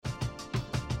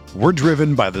We're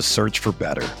driven by the search for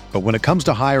better. But when it comes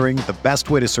to hiring, the best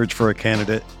way to search for a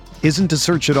candidate isn't to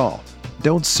search at all.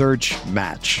 Don't search,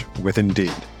 match with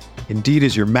Indeed. Indeed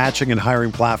is your matching and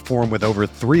hiring platform with over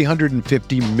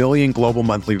 350 million global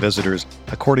monthly visitors,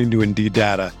 according to Indeed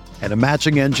data, and a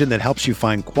matching engine that helps you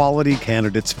find quality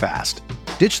candidates fast.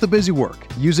 Ditch the busy work.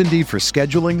 Use Indeed for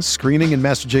scheduling, screening, and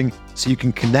messaging so you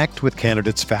can connect with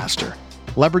candidates faster.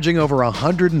 Leveraging over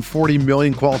 140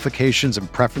 million qualifications and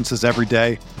preferences every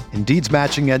day, Indeed's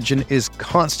matching engine is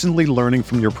constantly learning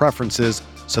from your preferences,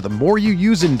 so the more you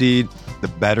use Indeed, the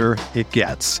better it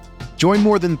gets. Join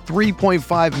more than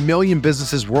 3.5 million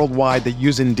businesses worldwide that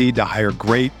use Indeed to hire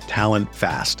great talent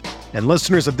fast. And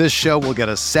listeners of this show will get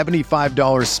a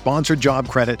 $75 sponsored job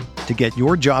credit to get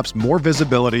your jobs more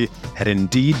visibility at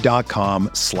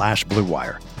Indeed.com/Blue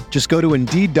Wire. Just go to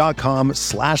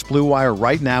Indeed.com/Blue Wire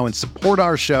right now and support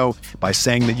our show by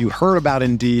saying that you heard about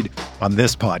Indeed on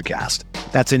this podcast.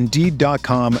 That's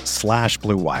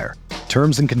Indeed.com/Blue Wire.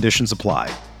 Terms and conditions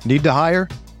apply. Need to hire?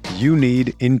 You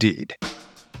need Indeed.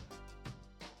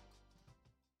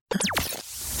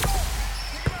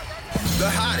 The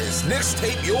hottest Knicks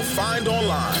tape you'll find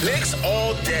online. Knicks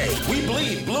all day. We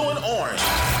bleed blue and orange.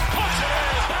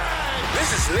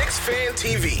 This is Knicks Fan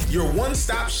TV, your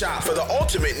one-stop shop for the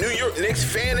ultimate New York Knicks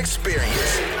fan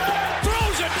experience.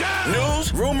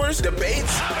 News, rumors,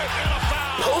 debates,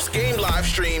 post-game live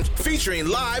streams featuring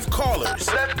live callers.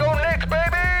 Let's go Knicks,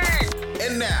 baby!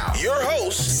 And now, your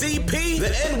host, CP, the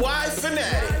NY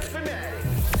Fanatic.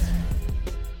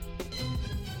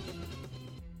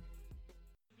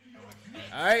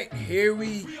 All right, here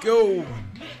we go.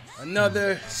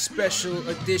 Another special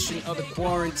edition of the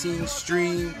Quarantine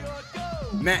Stream.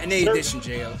 Matinee edition,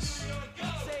 JLs.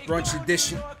 Brunch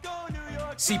edition.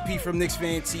 CP from Knicks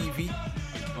Fan TV.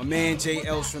 My man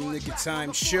JL's from Nick of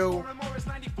Time Show.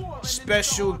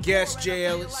 Special guest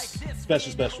JL's.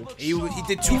 Special. He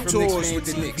did two tours with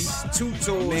the Knicks. Two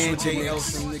tours with JL's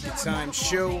from Nick of Time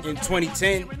Show in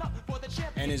 2010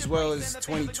 and as well as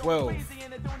 2012.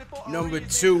 Number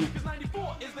 2,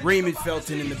 Raymond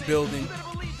Felton in the building.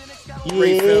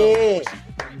 Yeah.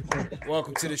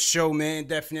 Welcome to the show, man.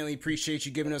 Definitely appreciate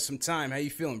you giving us some time. How you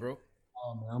feeling, bro?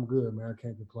 Oh, man, I'm good, man. I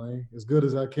can't complain. As good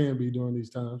as I can be during these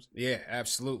times. Yeah,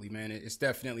 absolutely, man. It's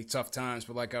definitely tough times,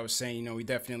 but like I was saying, we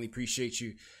definitely appreciate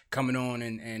you coming on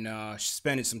and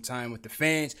spending some time with the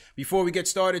fans. Before we get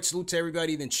started, salute to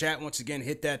everybody in the chat. Once again,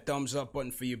 hit that thumbs up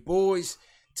button for your boys.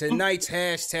 Tonight's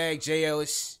hashtag,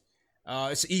 JLS,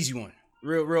 it's an easy one.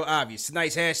 Real obvious.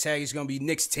 Tonight's hashtag is going to be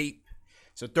Knicks tape.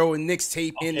 So throw a Knicks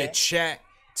tape in the chat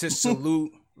to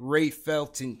salute Ray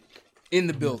Felton in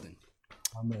the building.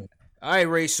 Amen. All right,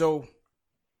 Ray. So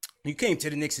you came to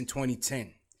the Knicks in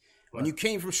 2010. When you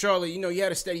came from Charlotte, you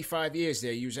had a steady 5 years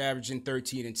there. You was averaging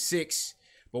 13 and 6.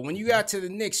 But when you got to the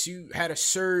Knicks, you had a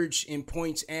surge in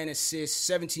points and assists,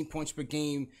 17 points per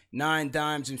game, 9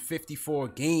 dimes in 54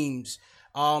 games.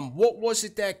 What was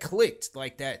it that clicked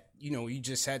like that? You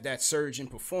just had that surge in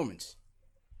performance.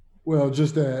 Well,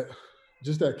 just that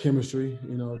chemistry,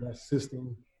 that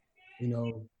system,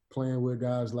 playing with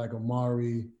guys like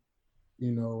Amari,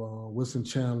 Wilson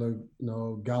Chandler,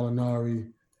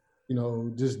 Gallinari,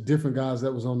 just different guys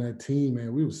that was on that team,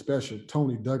 man. We were special.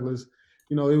 Tony Douglas,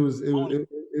 it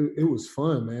was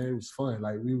fun, man. It was fun.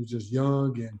 Like we were just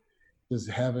young and just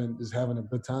having a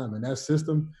good time. And that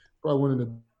system, probably one of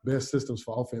the best systems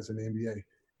for offense in the NBA.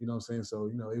 You know what I'm saying? So,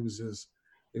 it was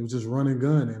just run and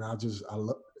gun, and I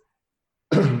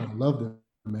loved it,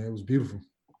 man. It was beautiful.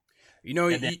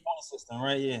 That system,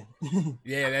 right? Yeah.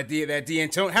 Yeah, that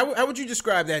D'Antoni. How would you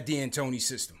describe that D'Antoni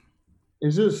system?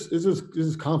 It's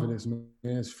just confidence, man.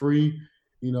 It's free,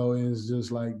 and it's just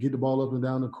like get the ball up and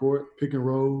down the court, pick and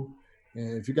roll,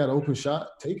 and if you got an open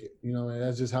shot, take it. And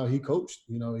that's just how he coached.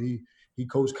 He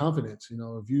coached confidence.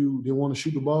 If you didn't want to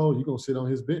shoot the ball, you're gonna sit on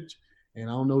his bench. And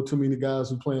I don't know too many guys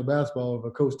who playing basketball. If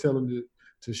a coach tell them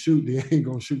to shoot, they ain't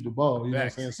gonna shoot the ball. You know what I'm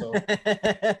saying? So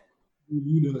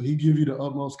he give you the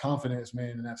utmost confidence, man,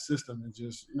 in that system, and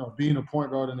just being a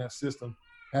point guard in that system,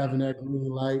 having that green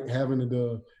light, having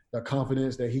the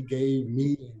confidence that he gave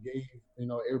me and gave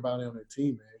everybody on the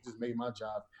team, man. It just made my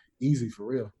job easy for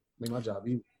real. Made my job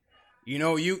easy.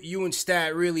 You and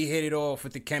Stat really hit it off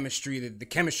with the chemistry. The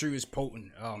chemistry was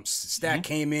potent. Stat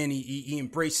came in, he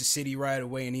embraced the city right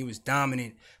away, and he was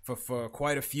dominant for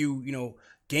quite a few,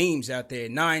 games out there.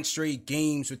 9 straight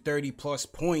games with 30-plus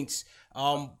points.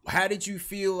 How did you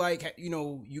feel like,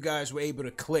 you guys were able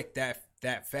to click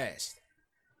that fast?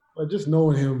 Well, just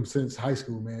knowing him since high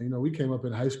school, man. We came up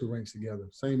in high school ranks together.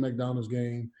 Same McDonald's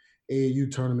game,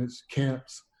 AAU tournaments,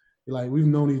 camps. Like, we've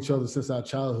known each other since our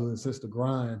childhood, since the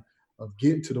grind.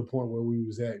 getting to the point where we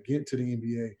was at, getting to the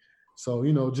NBA. So,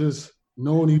 just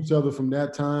knowing each other from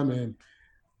that time and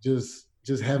just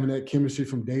having that chemistry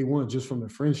from day one, just from the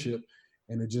friendship,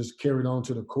 and it just carried on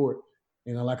to the court.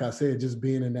 And like I said, just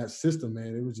being in that system,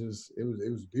 man, it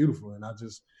was beautiful. And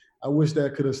I wish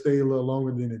that could have stayed a little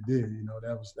longer than it did.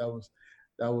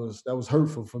 That was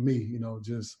hurtful for me,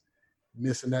 just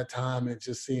missing that time and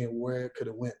just seeing where it could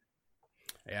have went.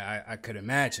 Yeah, I could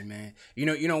imagine, man.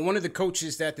 One of the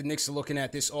coaches that the Knicks are looking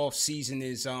at this off season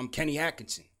is Kenny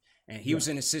Atkinson. And he was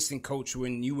an assistant coach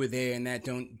when you were there in that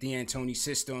D'Antoni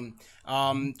system.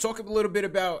 Talk a little bit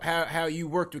about how you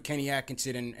worked with Kenny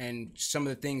Atkinson and some of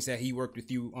the things that he worked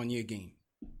with you on your game.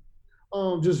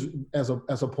 Just as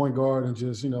a point guard, and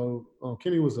just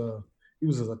Kenny was a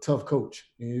tough coach.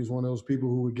 And he was one of those people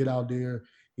who would get out there,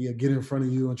 he'd get in front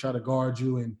of you and try to guard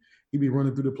you, and he'd be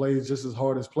running through the plays just as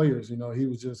hard as players. He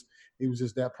was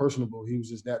just that personable. He was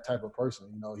just that type of person.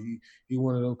 He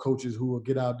one of those coaches who would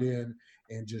get out there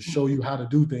and just show you how to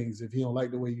do things if he don't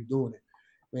like the way you're doing it.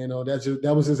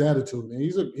 That was his attitude. And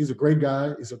he's a great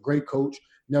guy. He's a great coach.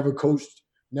 Never coached,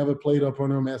 never played up on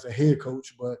him as a head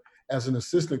coach, but as an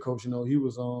assistant coach, he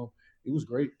was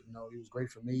great. He was great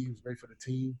for me. He was great for the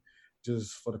team,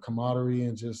 just for the camaraderie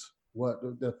and just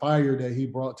the fire that he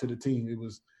brought to the team. It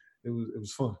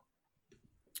was fun.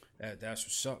 That's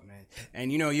what's up, man.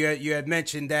 And you had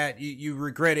mentioned that you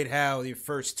regretted how your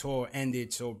first tour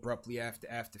ended so abruptly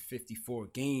after 54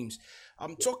 games.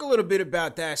 Talk a little bit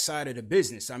about that side of the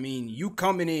business. I mean, you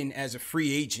coming in as a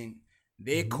free agent,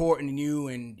 they're courting you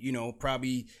and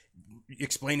probably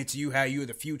explaining to you how you're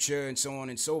the future and so on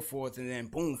and so forth, and then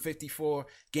boom, 54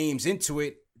 games into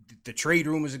it, the trade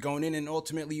rumors are going in, and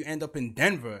ultimately you end up in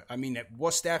Denver. I mean,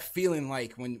 what's that feeling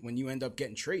like when you end up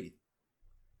getting traded?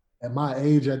 At my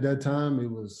age at that time, it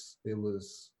was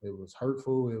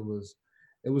hurtful.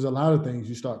 It was a lot of things.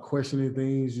 You start questioning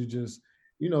things. You just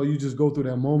go through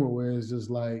that moment where it's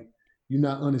just like you're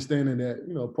not understanding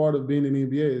that, part of being in the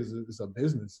NBA is a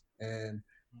business. And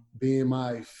being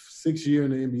my 6th year in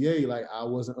the NBA, like I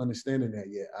wasn't understanding that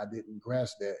yet. I didn't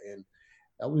grasp that. And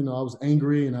I was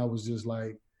angry, and I was just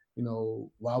like,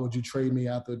 why would you trade me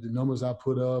after the numbers I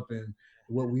put up and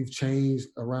what we've changed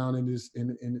around in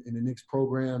the Knicks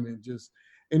program, and just,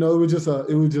 it was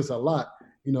just a lot,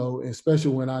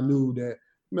 especially when I knew that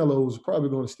Melo was probably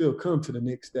going to still come to the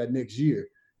Knicks that next year.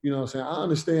 You know what I'm saying? I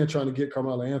understand trying to get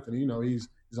Carmelo Anthony. He's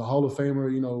a Hall of Famer,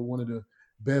 one of the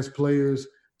best players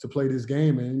to play this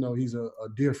game, and he's a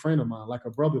dear friend of mine, like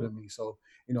a brother to me. So,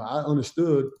 I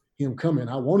understood him coming.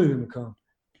 I wanted him to come,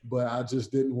 but I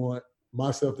just didn't want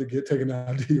myself to get taken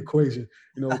out of the equation.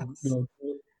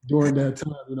 During that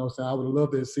time, so I would have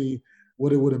loved to see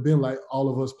what it would have been like, all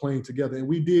of us playing together. And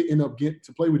we did end up getting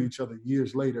to play with each other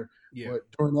years later. Yeah. But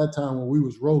during that time when we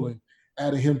was rolling,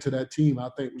 adding him to that team,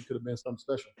 I think we could have been something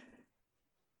special.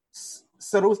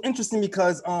 So it was interesting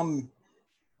because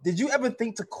did you ever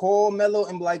think to call Melo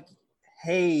and be like,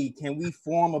 hey, can we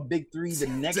form a big three the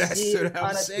next year? That's what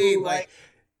I'm saying. Like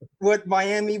what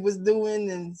Miami was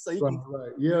doing, and so you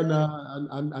right. Yeah,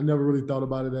 I never really thought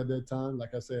about it at that time.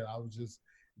 Like I said, I was just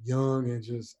young and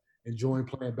just enjoying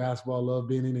playing basketball, love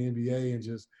being in the NBA, and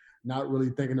just not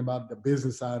really thinking about the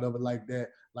business side of it like that,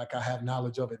 like I have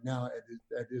knowledge of it now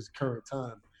at this current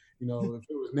time. If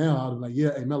it was now, I'd be like,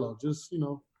 yeah, hey, Melo, just,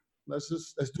 let's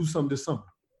do something this summer.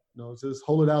 Just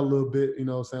hold it out a little bit,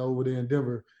 over there in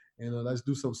Denver, and let's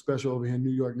do something special over here in New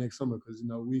York next summer, because,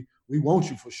 we want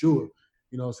you for sure,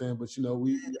 but,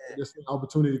 this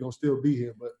opportunity going to still be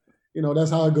here. But,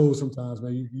 that's how it goes sometimes,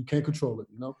 man. You can't control it,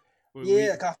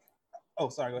 Yeah. Oh,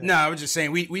 sorry. Go ahead. No, I was just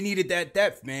saying we needed that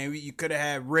depth, man. You could have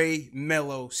had Ray,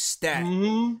 Melo, Stat,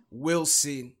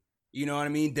 Wilson. You know what I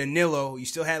mean? Danilo. You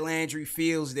still had Landry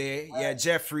Fields there. Right. Yeah,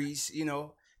 Jeffries.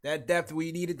 That depth.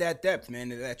 We needed that depth, man.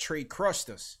 That trade crushed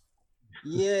us.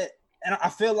 Yeah, and I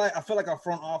feel like our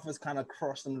front office kind of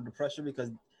crushed under the pressure,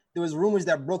 because there was rumors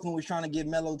that Brooklyn was trying to get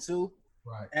Melo too.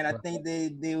 Right. And I think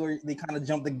they kind of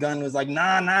jumped the gun. It was like,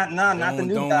 not the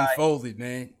new guy. Don't fold it,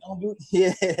 man.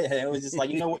 Yeah. It was just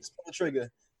like, what, pull the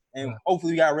trigger. And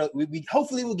hopefully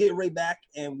hopefully we'll get Ray back.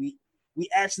 And we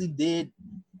actually did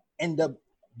end up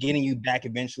getting you back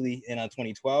eventually in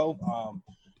 2012.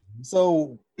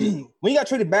 So when you got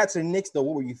traded back to the Knicks, though,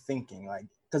 what were you thinking? Like,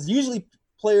 because usually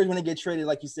players, when they get traded,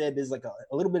 like you said, there's like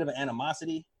a little bit of an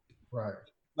animosity. Right.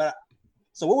 But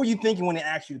so what were you thinking when they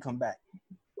asked you to come back?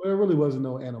 Well, there really wasn't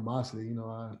no animosity.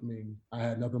 I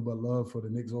had nothing but love for the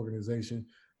Knicks organization,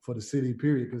 for the city,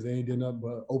 period, because they ain't did nothing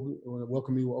but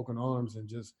welcome me with open arms and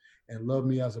love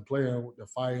me as a player, with the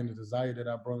fire and the desire that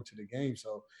I brought to the game.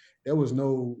 So there was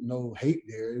no hate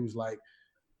there. It was like,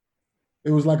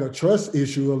 it was like a trust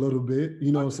issue a little bit,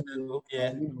 you know what I'm saying?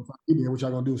 Yeah. If I get there, what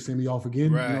y'all gonna do? Send me off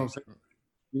again? Right. You know what I'm saying?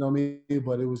 You know what I mean?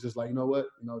 But it was just like, you know what?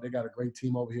 They got a great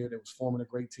team over here. They was forming a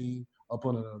great team up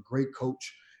under a great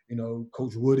coach,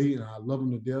 Coach Woody, and I love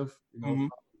him to death.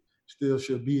 Still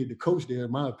should be the coach there,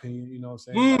 in my opinion. You know what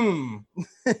I'm saying?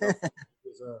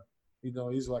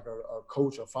 He's like a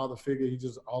coach, a father figure. He's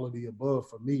just all of the above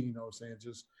for me, you know what I'm saying?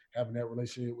 Just having that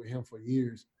relationship with him for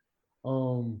years.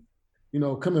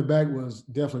 Coming back was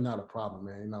definitely not a problem,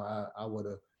 man. I would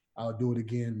do it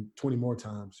again 20 more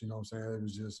times, you know what I'm saying? It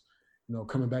was just,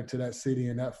 coming back to that city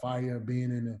and that fire,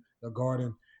 being in the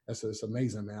Garden, it's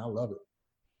amazing, man. I love it.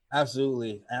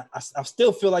 Absolutely. I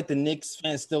still feel like the Knicks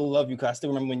fans still love you, because I still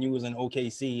remember when you was in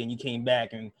OKC and you came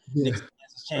back and Knicks fans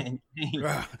was chanting.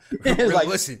 Like,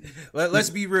 listen, let's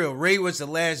be real. Ray was the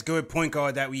last good point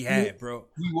guard that we had, bro.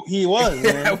 He was,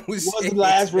 man. He was the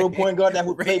last real point guard that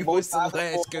would play Ray both was the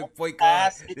last good point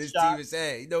guard this team has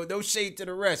had. No shade to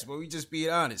the rest, but we just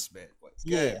being honest, man.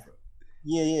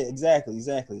 Yeah,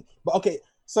 exactly. But okay,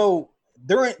 so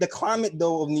during the climate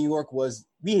though of New York was,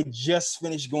 we had just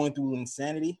finished going through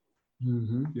insanity.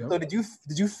 Yep. So did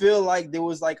you feel like there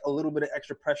was like a little bit of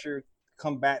extra pressure to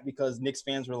come back because Knicks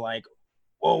fans were like,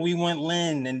 "Oh, we want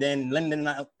Len, and then Len ended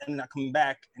not coming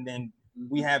back, and then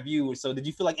we have you." So did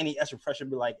you feel like any extra pressure?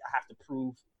 Be like, I have to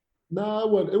prove. No,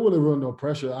 it wasn't really no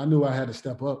pressure. I knew I had to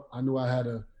step up. I knew I had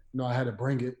to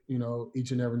bring it.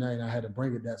 Each and every night, and I had to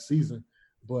bring it that season.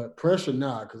 But pressure,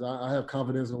 because I have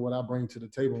confidence in what I bring to the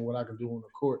table and what I can do on the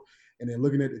court. And then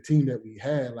looking at the team that we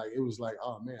had, like, it was like,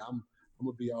 oh man, I'm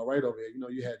gonna be all right over here.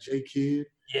 You had J Kidd,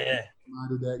 that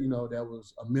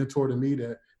was a mentor to me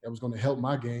that was gonna help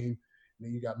my game. And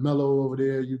then you got Melo over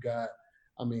there. You got,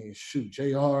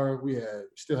 JR. We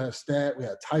still have Stat. We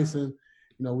had Tyson.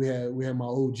 We had my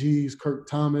OGs, Kirk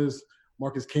Thomas,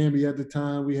 Marcus Camby at the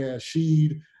time. We had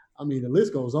Sheed. The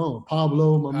list goes on.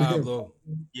 Pablo, my man.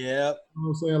 Yeah. You know what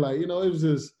I'm saying? Like, it was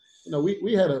just,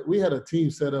 we had a team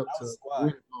set up to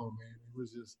win. Oh man,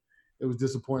 it was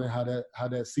disappointing how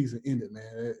that season ended,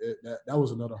 man. That was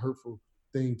another hurtful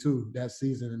thing too, that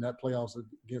season and that playoffs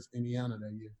against Indiana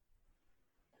that year.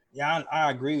 Yeah, I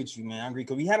agree with you, man. I agree,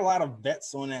 because we had a lot of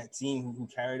vets on that team who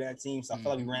carried that team, so I feel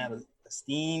like we ran out of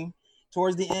steam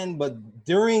towards the end. But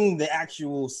during the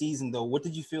actual season, though, what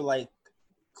did you feel like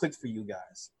clicked for you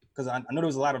guys? Because I know there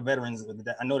was a lot of veterans.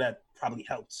 I know that probably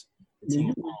helps.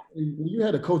 You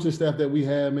had a coaching staff that we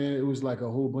had, man. It was like a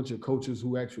whole bunch of coaches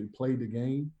who actually played the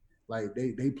game. Like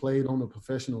they played on a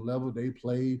professional level. They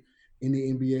played in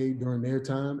the NBA during their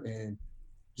time, and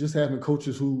just having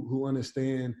coaches who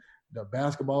understand the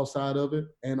basketball side of it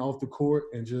and off the court,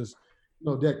 and just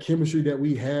that chemistry that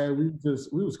we had. We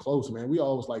was close, man. We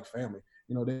always like family.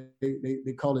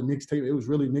 They call it Knicks table. It was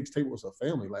really Knicks table was a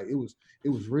family. Like it was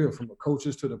real, from the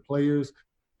coaches to the players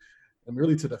and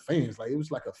really to the fans. Like it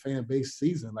was like a fan based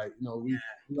season. Like, we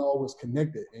all was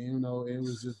connected, and it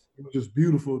was just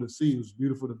beautiful to see. It was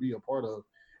beautiful to be a part of.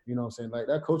 You know what I'm saying? Like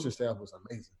that coaching staff was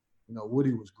amazing.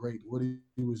 Woody was great. Woody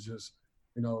was just,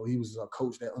 he was a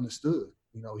coach that understood.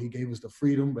 He gave us the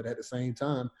freedom, but at the same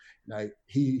time, like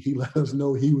he let us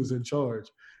know he was in charge.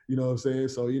 You know what I'm saying?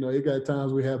 So, it got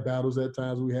times we have battles, at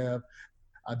times we have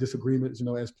our disagreements,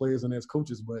 as players and as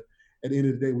coaches, but at the end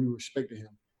of the day, we respected him.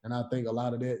 And I think a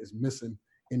lot of that is missing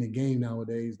in the game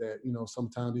nowadays, that,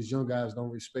 sometimes these young guys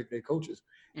don't respect their coaches.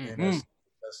 And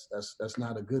that's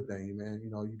not a good thing, man.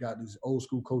 You got these old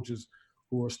school coaches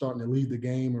who are starting to leave the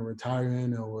game and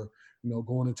retiring, or,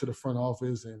 going into the front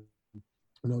office, and,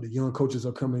 the young coaches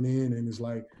are coming in, and it's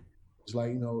like,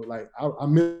 I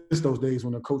miss those days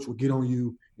when a coach would get on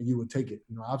you and you would take it.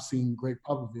 I've seen Greg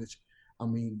Popovich,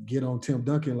 get on Tim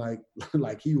Duncan like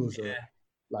he was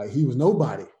he was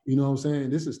nobody. You know what I'm saying?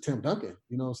 This is Tim Duncan.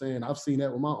 You know what I'm saying? I've seen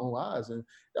that with my own eyes, and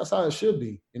that's how it should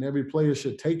be. And every player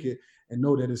should take it and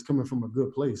know that it's coming from a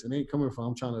good place. It ain't coming from,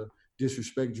 I'm trying to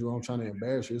disrespect you, I'm trying to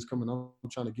embarrass you. It's coming, I'm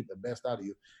trying to get the best out of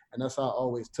you. And that's how I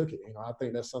always took it. I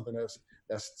think that's something that's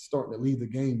starting to leave the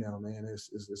game now, man.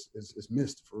 It's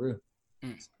missed for real.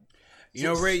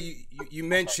 Ray, you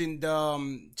mentioned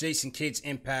Jason Kidd's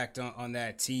impact on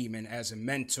that team, and as a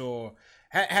mentor,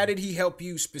 how did he help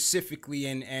you specifically,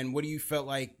 and what do you felt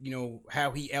like,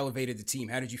 how he elevated the team?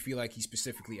 How did you feel like he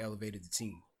specifically elevated the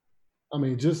team?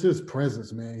 Just his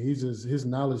presence, man. His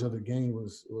knowledge of the game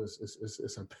was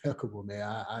impeccable,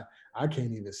 man. I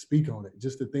can't even speak on it.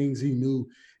 Just the things he knew.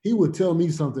 He would tell me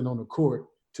something on the court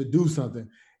to do something,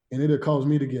 and it'd cause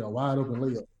me to get a wide open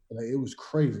layup. Like, it was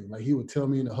crazy. Like, he would tell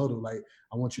me in the huddle, like,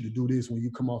 I want you to do this when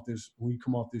you come off this screen, you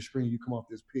come off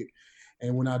this pick.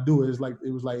 And when I do it,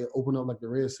 it was like it opened up like the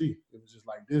Red Sea. It was just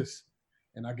like this.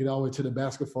 And I get all the way to the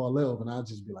basket for a layup, and I'd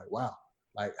just be like, wow.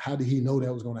 Like, how did he know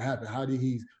that was going to happen? How did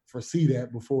he foresee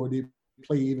that before the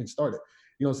play even started?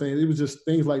 You know what I'm saying? It was just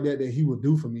things like that he would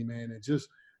do for me, man. And just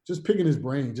picking his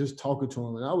brain, just talking to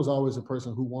him. And I was always a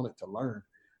person who wanted to learn.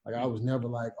 Like, I was never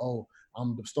like, oh,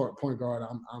 I'm the starting point guard.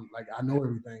 I'm like, I know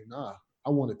everything. Nah, I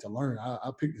wanted to learn. I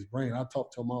picked his brain. I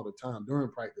talked to him all the time during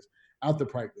practice, after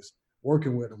practice,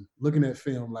 working with him, looking at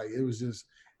film. Like, it was just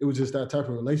that type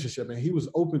of relationship. And he was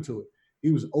open to it.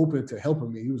 He was open to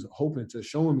helping me. He was open to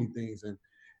showing me things. And,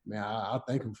 man, I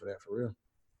thank him for that, for real.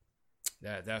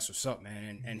 That's what's up,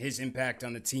 man. And his impact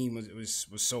on the team was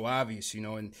so obvious, you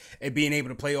know, and being able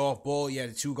to play off ball. He had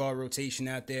a 2-guard rotation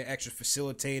out there, extra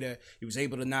facilitator. He was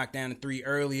able to knock down a 3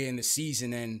 earlier in the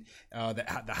season, and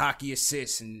the hockey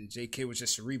assists, and J.K. was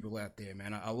just cerebral out there,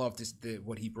 man. I love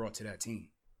what he brought to that team.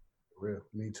 For real.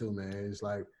 Me too, man. It's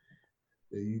like,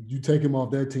 you take him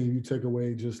off that team, you take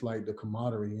away just like the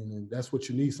camaraderie, and that's what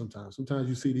you need sometimes. Sometimes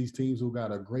you see these teams who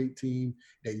got a great team,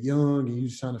 they're young, and you're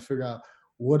just trying to figure out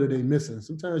what are they missing.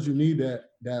 Sometimes you need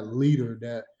that leader,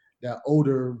 that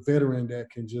older veteran that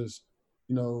can just,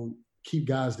 you know, keep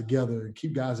guys together and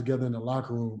keep guys together in the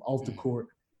locker room, off the court.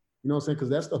 You know what I'm saying? Because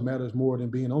that stuff matters more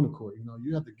than being on the court. You know,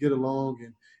 you have to get along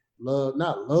and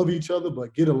not love each other,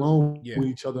 but get along with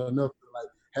each other enough to like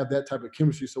have that type of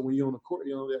chemistry. So when you're on the court,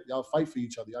 you know, y'all fight for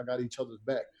each other. Y'all got each other's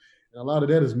back. And a lot of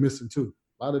that is missing too.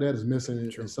 A lot of that is missing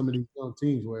in some of these young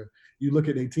teams where you look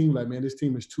at a team like, man, this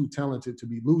team is too talented to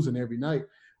be losing every night,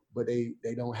 but they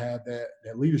don't have that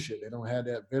leadership. They don't have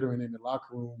that veteran in the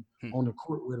locker room on the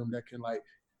court with them that can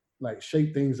like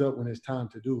shake things up when it's time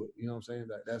to do it. You know what I'm saying?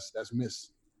 That's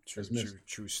missed.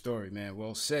 True story, man.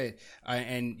 Well said.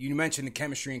 And you mentioned the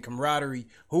chemistry and camaraderie.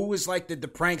 Who was like the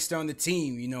prankster on the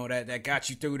team, you know, that got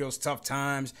you through those tough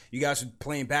times? You guys were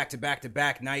playing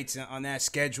back-to-back nights on that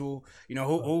schedule. You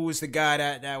know, who was the guy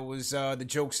that was the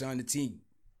jokester on the team?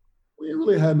 We didn't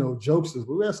really have no jokesters,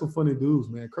 but we had some funny dudes,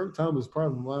 man. Kirk Thomas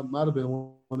probably might have been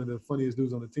one of the funniest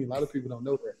dudes on the team. A lot of people don't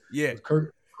know that. Yeah.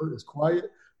 Kurt is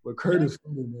quiet, but Kurt is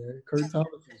funny, man. Kirk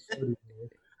Thomas is funny, man.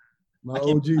 My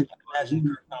OG, he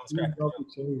was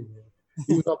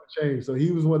off the chain. So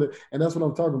he was one of, and that's what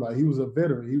I'm talking about. He was a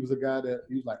veteran. He was a guy that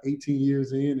he was like 18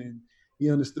 years in, and he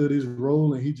understood his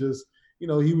role, and he just, you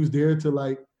know, he was there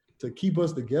to keep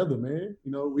us together, man.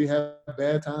 You know, we had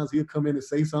bad times. He'd come in and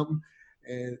say something,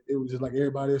 and it was just like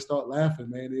everybody would start laughing,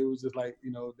 man. It was just like,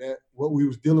 you know, that what we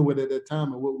was dealing with at that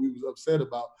time and what we was upset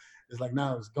about is like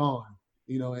now it's gone.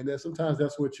 You know, and sometimes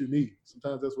that's what you need.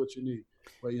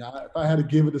 But, you know, if I had to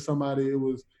give it to somebody, it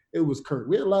was Kurt.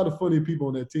 We had a lot of funny people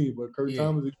on that team, but Kurt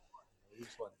Thomas, he was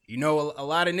funny. You know, a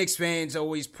lot of Knicks fans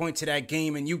always point to that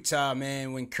game in Utah,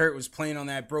 man, when Kurt was playing on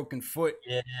that broken foot.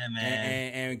 Yeah,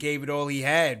 man. And gave it all he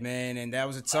had, man. And that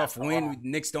was a tough win.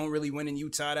 Knicks don't really win in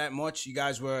Utah that much. You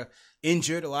guys were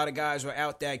injured. A lot of guys were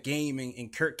out that game,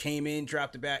 and Kurt came in,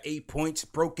 dropped about 8 points,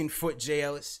 broken foot, J.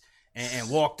 Ellis. And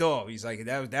walked off. He's like,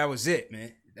 that was it,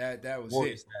 man. That was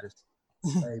it.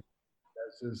 Hey,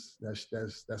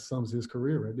 that sums his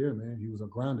career right there, man. He was a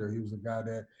grinder. He was a guy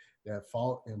that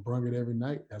fought and brung it every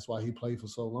night. That's why he played for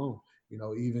so long. You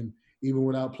know, even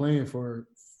without playing for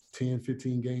 10,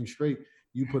 15 games straight,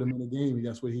 you put him in a game, and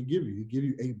that's what he give you. He give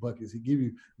you 8 buckets. He give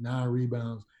you 9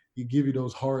 rebounds. He give you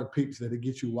those hard picks that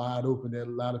get you wide open that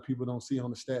a lot of people don't see on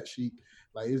the stat sheet.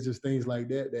 Like, it's just things like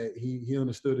that he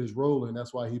understood his role, and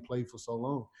that's why he played for so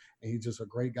long. And he's just a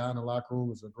great guy in the locker room.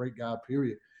 He's a great guy,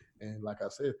 period. And like I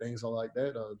said, things are like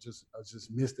that are just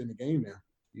missed in the game now.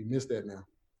 You missed that now.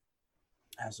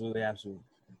 Absolutely.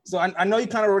 So I know you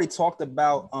kind of already talked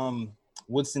about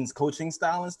Woodson's coaching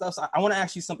style and stuff. So I want to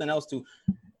ask you something else too,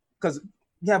 because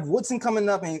you have Woodson coming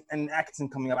up and Atkinson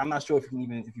coming up. I'm not sure if you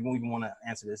won't even want to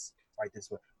answer this right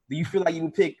this way. Do you feel like you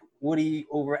would pick Woody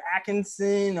over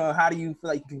Atkinson, or how do you feel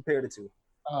like you compare the two?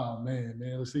 Oh man,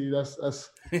 let's see. That's a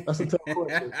tough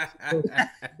question.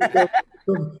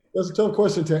 That's a tough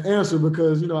question to answer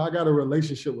because, you know, I got a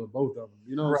relationship with both of them.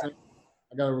 You know what I'm saying?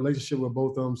 I got a relationship with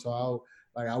both of them, so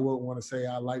I wouldn't want to say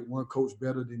I like one coach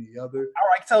better than the other. All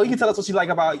right, so you can tell us what you like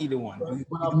about either one.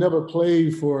 But I've never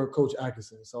played for Coach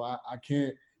Atkinson, so I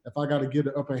can't. If I got to get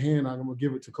the upper hand, I'm gonna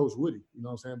give it to Coach Woody. You know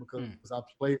what I'm saying? Because I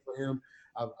played for him.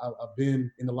 I've been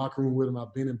in the locker room with him.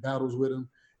 I've been in battles with him.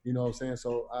 You know what I'm saying?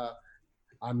 So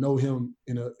I know him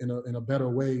in a better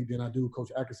way than I do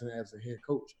Coach Atkinson as a head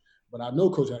coach. But I know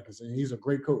Coach Atkinson. He's a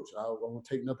great coach. I won't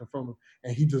take nothing from him,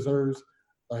 and he deserves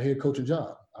a head coaching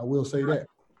job. I will say that.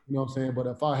 You know what I'm saying? But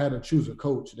if I had to choose a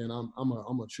coach, then I'm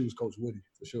gonna choose Coach Woody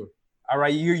for sure. All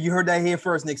right, you heard that here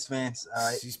first, Knicks fans. All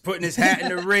right, he's putting his hat in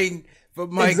the ring for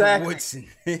Michael Woodson.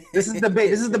 This is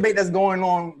debate that's going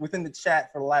on within the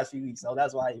chat for the last few weeks, so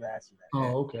that's why I asked you that.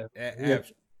 Oh, okay.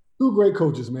 Two great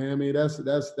coaches, man. I mean, that's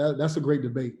a great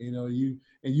debate. You know, you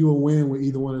will win with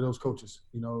either one of those coaches.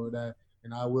 You know that,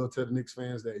 and I will tell the Knicks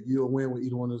fans that you'll win with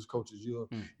either one of those coaches. You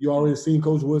already seen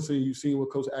Coach Woodson. You've seen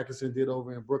what Coach Atkinson did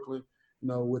over in Brooklyn. You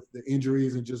know, with the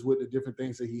injuries and just with the different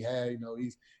things that he had. You know,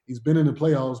 he's been in the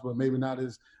playoffs, but maybe not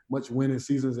as much winning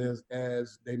seasons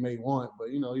as they may want.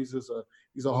 But you know, he's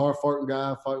a hard fighting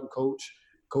guy, fighting coach.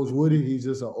 Coach Woody, he's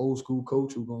just an old school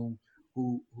coach who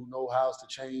know how to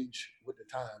change with the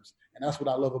times, and that's what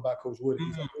I love about Coach Woody.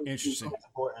 He's Interesting.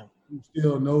 He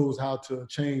still knows how to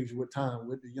change with time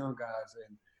with the young guys,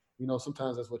 and you know,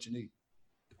 sometimes that's what you need.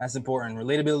 That's important.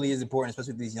 Relatability is important,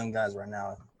 especially with these young guys right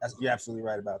now. You're absolutely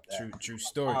right about that. True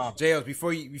story. JLs,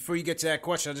 before you get to that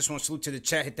question, I just want to salute to the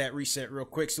chat. Hit that reset real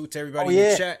quick. Salute to everybody in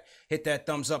the chat. Hit that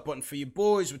thumbs up button for your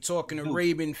boys. We're talking to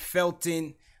Raymond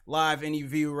Felton live in your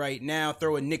view right now.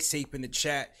 Throw a Knicks tape in the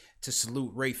chat to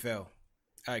salute Rayfel.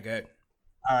 All right, go ahead.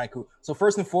 All right, cool. So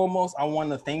first and foremost, I want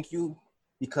to thank you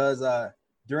because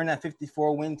during that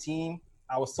 54-win team,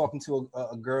 I was talking to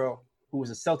a girl who was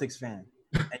a Celtics fan.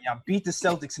 And y'all beat the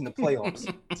Celtics in the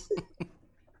playoffs.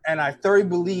 And I thoroughly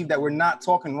believe that we're not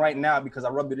talking right now because I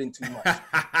rubbed it in too much.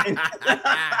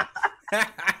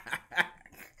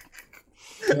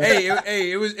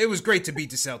 Hey, it was great to beat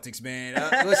the Celtics, man.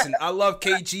 Listen, I love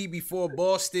KG before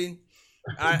Boston.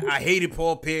 I hated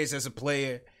Paul Pierce as a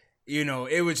player. You know,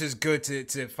 it was just good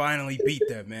to finally beat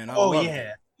them, man. I loved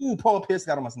it. Ooh, Paul Pierce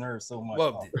got on my nerves so much.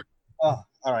 Loved it. Oh,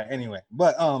 all right. Anyway,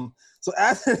 but so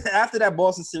after that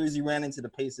Boston series, you ran into the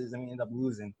Pacers and we ended up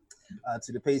losing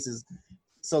to the Pacers.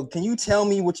 So can you tell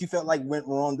me what you felt like went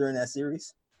wrong during that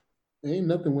series? Ain't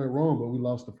nothing went wrong, but we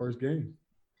lost the first game.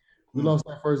 We lost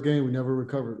that first game. We never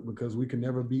recovered because we could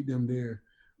never beat them there.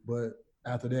 But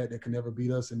after that, they could never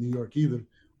beat us in New York either.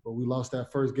 But we lost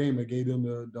that first game. It gave them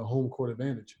the home court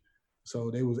advantage.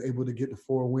 So they was able to get the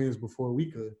 4 wins before we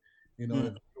could. You know,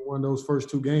 if we won those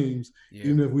first 2 games,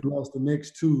 even if we lost the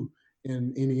next 2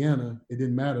 in Indiana, it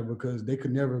didn't matter because they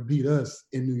could never beat us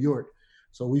in New York.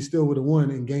 So we still would have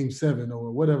won in Game 7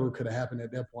 or whatever could have happened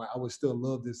at that point. I would still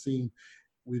love to see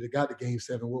we'd have got to Game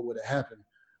 7, what would have happened.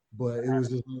 But it was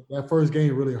just that first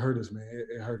game really hurt us, man.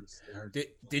 It hurt us.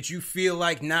 Did you feel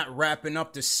like not wrapping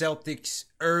up the Celtics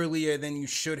earlier than you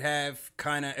should have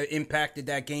kind of impacted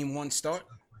that Game 1 start?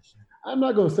 I'm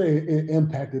not going to say it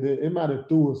impacted it. It might have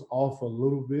threw us off a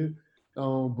little bit,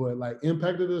 but like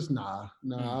impacted us, nah.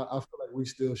 I feel like we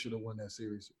still should have won that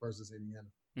series versus Indiana.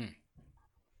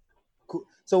 Cool.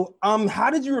 So,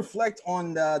 how did you reflect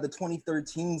on the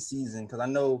 2013 season? Because I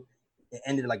know it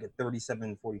ended like at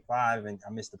 37-45, and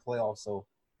I missed the playoffs. So,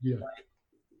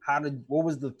 what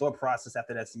was the thought process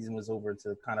after that season was over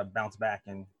to kind of bounce back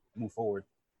and move forward?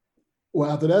 Well,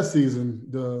 after that season,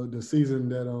 the season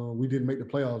that we didn't make the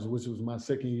playoffs, which was my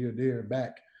second year there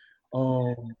back,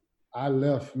 I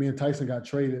left. Me and Tyson got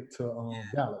traded to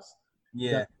Dallas.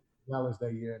 Yeah. Dallas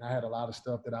that year, and I had a lot of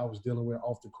stuff that I was dealing with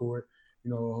off the court.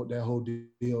 You know, that whole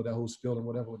deal, that whole spill and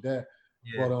whatever with that.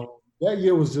 Yeah. But that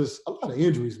year was just a lot of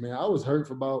injuries, man. I was hurt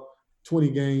for about 20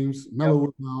 games. Melo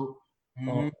was out.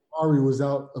 Ari was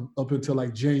out up until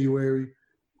like January.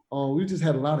 We just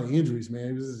had a lot of injuries, man.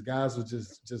 It was just guys were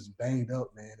just banged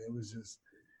up, man. It was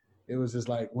just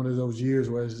like one of those years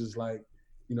where it's just like,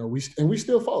 you know, we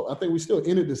still fought. I think we still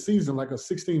ended the season like a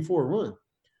 16-4 run,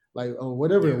 like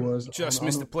whatever it was. Just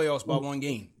missed the playoffs by 1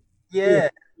 game. Yeah. You know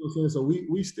what I'm saying? So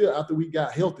we still, after we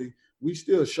got healthy, we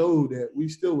still showed that we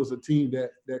still was a team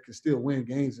that could still win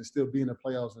games and still be in the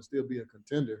playoffs and still be a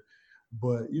contender.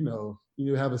 But you know,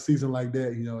 you have a season like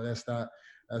that, you know, that's not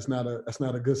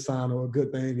a good sign or a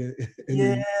good thing.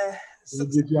 It'll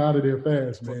get you out of there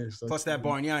fast, man. So, plus that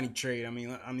Bargnani trade. I mean,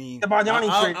 the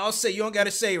Bargnani trade. I'll say you don't got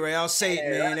to say, Ray. I'll say it,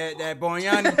 man. That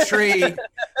Bargnani trade,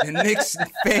 the Knicks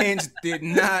fans did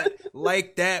not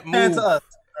like that move.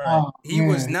 He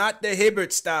was not the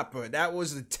Hibbert stopper. That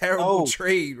was a terrible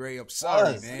trade, Ray. I'm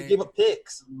sorry, man. He gave up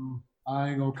picks. I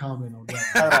ain't gonna comment on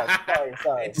that.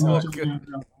 Sorry. It's all good.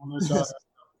 I'll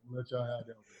let y'all have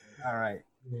that. All right.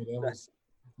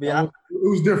 Yeah, it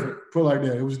was different. Put it like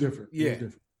that. It was different. Yeah. It was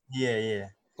different. Yeah.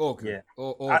 Okay.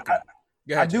 Okay.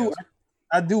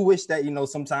 I do wish that, you know,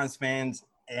 sometimes fans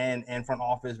and front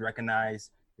office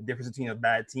recognize the difference between a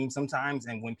bad team sometimes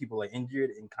and when people are injured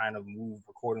and kind of move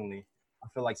accordingly. I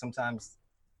feel like sometimes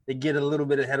they get a little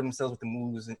bit ahead of themselves with the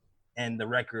moves and the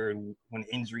record when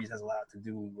injuries has a lot to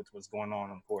do with what's going on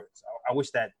the court. So I wish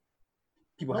that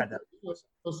people had that.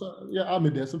 Yeah, I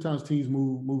admit that. Sometimes teams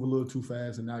move a little too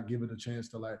fast and not give it a chance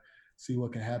to like see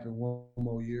what can happen one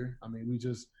more year. I mean, we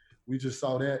just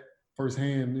saw that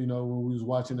firsthand, you know, when we was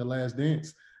watching The Last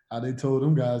Dance, how they told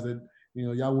them guys that, you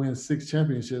know, y'all win 6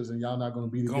 championships and y'all not going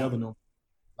to be together no more.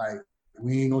 Like,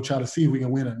 we ain't gonna try to see if we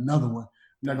can win another one.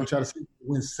 We're not gonna try to see if we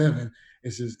can win 7.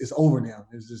 It's over now.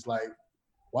 It's just like,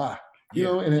 why? You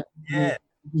know, and it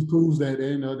just proves that,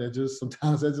 you know, that just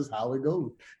sometimes that's just how it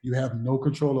goes. You have no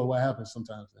control of what happens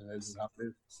sometimes, and that's just how it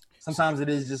is. Sometimes it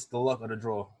is just the luck of the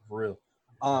draw, for real.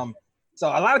 So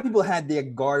a lot of people had their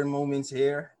guard moments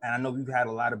here, and I know we've had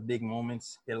a lot of big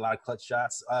moments, hit a lot of clutch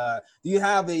shots. Do you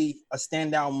have a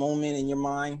standout moment in your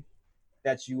mind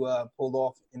that you pulled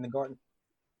off in the Garden?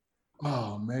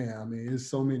 Oh man, I mean, it's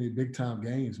so many big time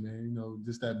games, man. You know,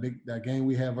 just that game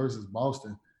we had versus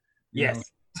Boston. Yes.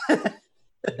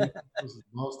 Versus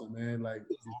Boston, man. Like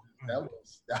that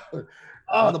was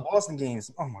the Boston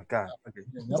games. Oh my God. Okay.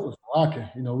 Yeah, that was rocking.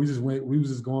 You know, we was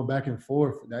just going back and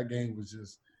forth. That game was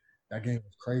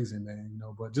crazy, man. You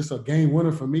know, but just a game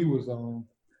winner for me was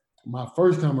my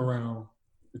first time around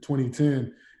in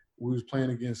 2010. We was playing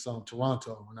against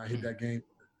Toronto, and I hit that game.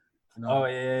 You know,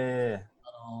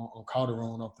 on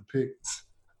Calderon off the pick.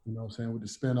 You know what I'm saying, with the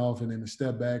spin off and then the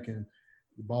step back, and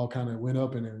the ball kind of went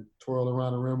up and then twirled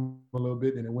around the rim a little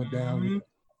bit, and it went down. Mm-hmm.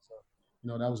 So, you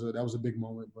know, that was a big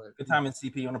moment. But good time in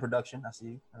CP on the production. I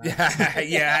see you.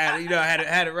 I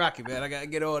had it rocking, man. I got to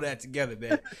get all that together,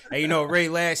 man. And you know, Ray,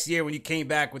 last year when you came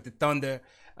back with the Thunder,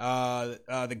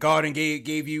 the Garden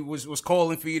gave you was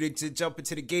calling for you to jump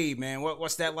into the game, man.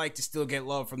 What's that like to still get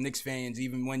love from Knicks fans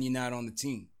even when you're not on the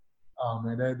team? Oh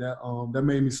man, that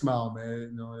made me smile,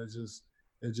 man. You know,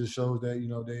 it just shows that, you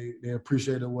know, they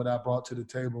appreciated what I brought to the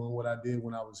table and what I did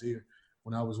when I was here,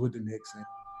 when I was with the Knicks, and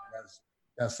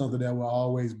that's something that will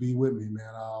always be with me,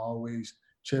 man. I always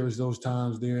cherish those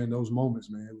times there and those moments,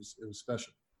 man. It was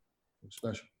special. It was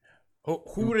special.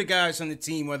 Who were the guys on the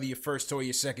team, whether your first tour or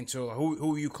your second tour? Who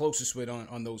were you closest with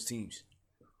on those teams?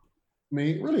 I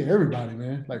mean, really everybody,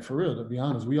 man. Like, for real, to be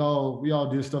honest, we all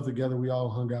did stuff together. We all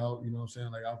hung out. You know what I'm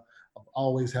saying? Like, I've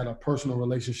always had a personal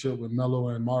relationship with Melo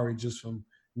and Mari just from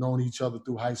knowing each other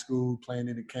through high school, playing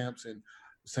in the camps and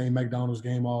the same McDonald's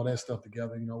game, all that stuff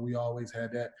together. You know, we always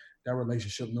had that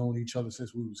relationship, knowing each other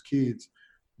since we was kids.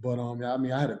 But I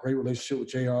mean, I had a great relationship with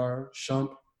JR,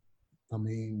 Shump. I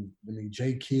mean,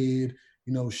 J Kidd,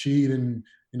 you know, Sheed, and,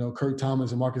 you know, Kurt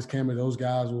Thomas and Marcus Camby. Those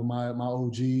guys were my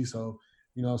OGs. So,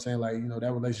 you know what I'm saying? Like, you know,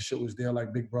 that relationship was there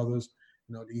like big brothers.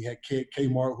 You know, he had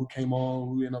Kmart who came on,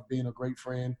 who ended up being a great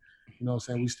friend. You know what I'm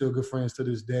saying? We still good friends to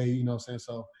this day, you know what I'm saying?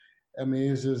 So, I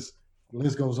mean, it's just, the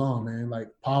list goes on, man. Like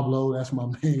Pablo, that's my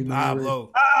main.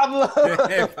 Pablo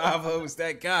was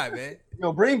that guy, man.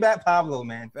 Yo, bring back Pablo,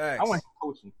 man. Facts. I want him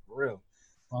coaching, for real.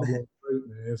 Pablo's great,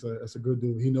 man. That's a good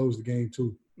dude. He knows the game,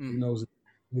 too. He knows it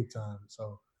big time.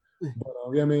 So, but,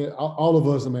 yeah, I mean, all of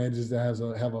us, man, just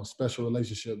have a special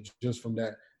relationship just from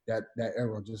that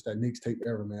era, just that Knicks tape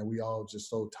era, man. We all just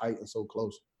so tight and so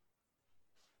close.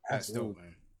 That's dope,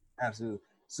 man. Absolutely.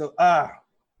 So,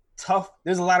 tough.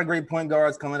 There's a lot of great point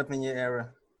guards coming up in your era.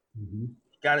 Mm-hmm.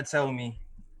 Got to tell me,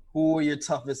 who are your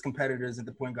toughest competitors at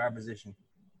the point guard position?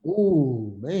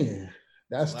 Ooh, man,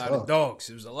 that's tough. A lot of dogs.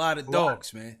 It was a lot of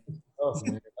dogs, man. Tough,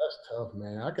 man. That's tough,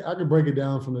 man. I could break it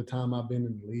down from the time I've been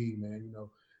in the league, man. You know,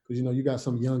 because, you know, you got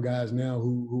some young guys now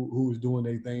who's doing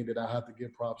their thing that I have to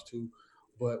give props to.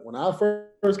 But when I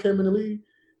first came in the league,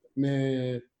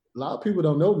 man, a lot of people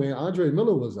don't know, man, Andre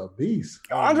Miller was a beast.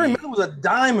 Andre Miller was a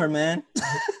dimer, man.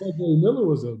 Andre Miller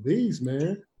was a beast,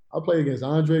 man. I played against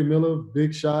Andre Miller,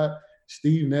 Big Shot,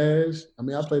 Steve Nash. I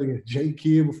mean, I played against J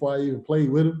Kidd before I even played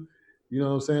with him. You know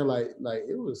what I'm saying? Like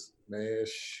it was, man,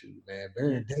 shoot, man.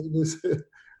 Baron Davis,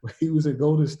 when he was in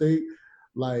Golden State,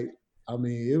 like, I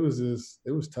mean, it was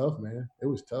tough, man. It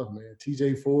was tough, man.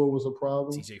 TJ Ford was a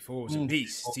problem. TJ Ford was a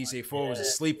beast. TJ Ford was a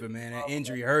sleeper, man. That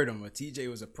injury hurt him, but TJ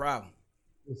was a problem.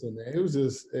 Listen, man, it was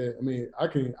just, I mean, I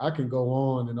can go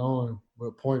on and on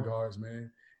with point guards,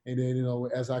 man. And then, you know,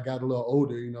 as I got a little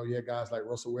older, you know, you had guys like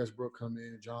Russell Westbrook come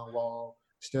in, John Wall,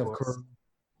 Steph Curry,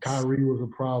 Kyrie was a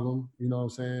problem. You know what I'm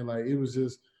saying? Like, the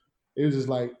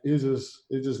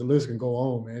list can go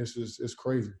on, man. It's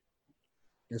crazy.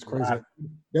 It's crazy. Wow.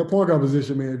 That point guard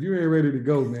position, man, if you ain't ready to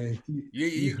go, man.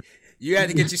 You had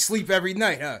to get your sleep every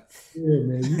night, huh? Yeah,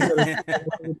 man.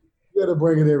 You gotta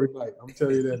bring it every night. I'm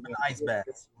telling you that. Ice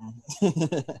baths.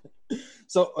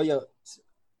 So,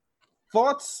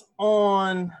 thoughts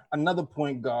on another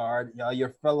point guard, your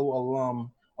fellow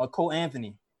alum, Cole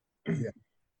Anthony? Yeah.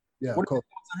 What are your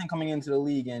thoughts on him coming into the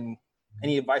league, and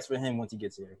any advice for him once he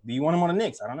gets here? Do you want him on the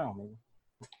Knicks? I don't know, maybe.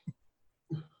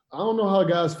 I don't know how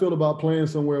guys feel about playing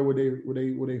somewhere where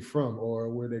they from, or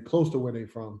where they're close to where they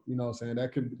from. You know what I'm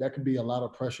saying? That could be a lot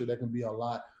of pressure. That can be a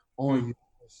lot on you.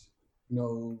 You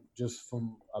know, just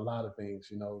from a lot of things.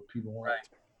 You know, people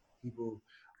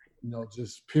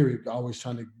just period, always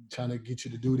trying to get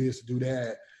you to do this, do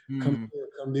that, come here,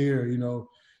 come there. You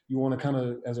want to kind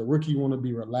of, as a rookie, you want to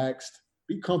be relaxed,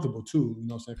 be comfortable too.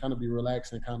 Kind of be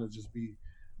relaxed and kind of just be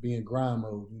in grind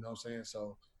mode.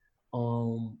 So,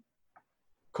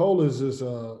 Cole is just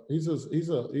he's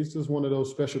just one of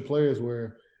those special players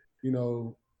where,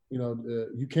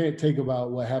 you can't take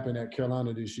about what happened at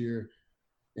Carolina this year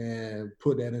and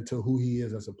put that into who he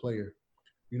is as a player.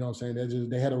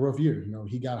 They had a rough year.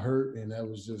 He got hurt, and that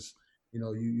was just,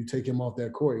 you take him off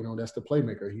that court. That's the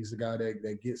playmaker. He's the guy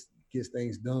that gets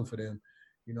things done for them.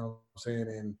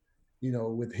 And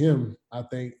with him, I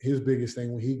think his biggest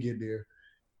thing when he get there,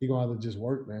 he gonna have to just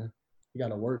work, man. He got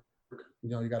to work. You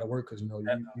got to work because you're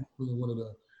one of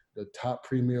the top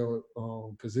premier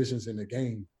positions in the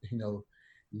game.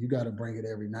 You got to bring it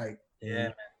every night.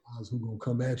 Yeah, guys who gonna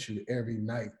come at you every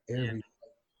night, night.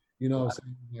 What I'm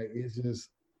saying? Like, it's just,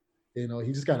 he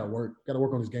just got to work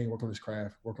on his game, work on his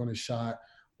craft, work on his shot,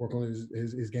 work on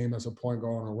his game as a point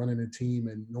guard and running the team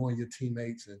and knowing your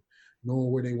teammates and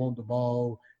knowing where they want the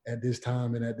ball at this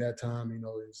time and at that time.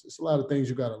 It's a lot of things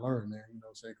you got to learn, man.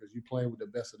 Because you're playing with the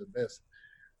best of the best.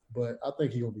 But I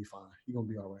think he's going to be fine. He's going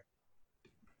to be all right.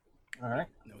 All right.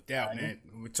 No doubt, man.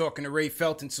 We're talking to Ray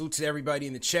Felton. Salute to everybody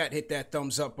in the chat. Hit that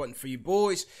thumbs up button for you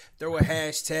boys. Throw a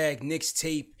hashtag Knicks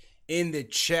tape in the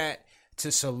chat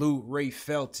to salute Ray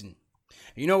Felton.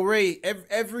 Ray,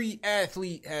 every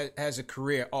athlete has a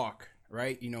career arc,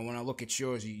 right? When I look at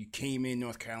yours, you came in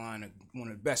North Carolina, one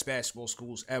of the best basketball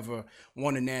schools ever,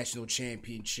 won a national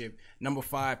championship, number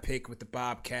 5 pick with the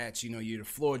Bobcats. You're the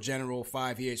floor general,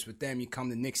 5 years with them. You come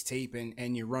to Knicks tape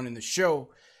and you're running the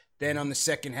show. Then on the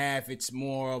second half, it's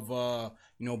more of a,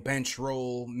 bench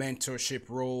role, mentorship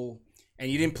role. And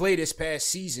you didn't play this past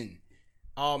season.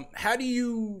 How do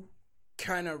you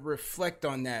kind of reflect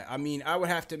on that? I mean, I would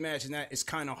have to imagine that it's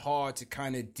kind of hard to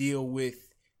kind of deal with,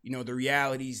 the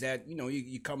realities that,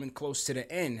 you're coming close to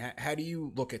the end. How do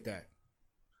you look at that?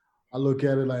 I look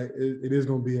at it like it is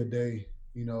going to be a day,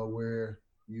 where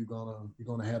you're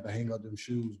gonna have to hang up them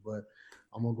shoes, but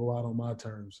I'm going to go out on my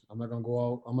terms. I'm not going to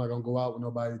go out with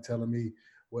nobody telling me,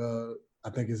 well, I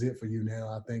think it's it for you now.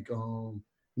 I think,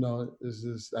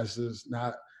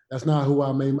 that's not how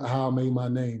I made my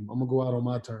name. I'm going to go out on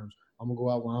my terms. I'm going to go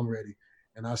out when I'm ready.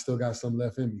 And I still got some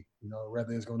left in me,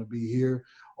 whether it's going to be here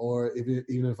or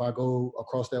even if I go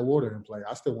across that water and play.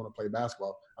 I still want to play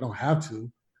basketball. I don't have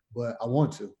to, but I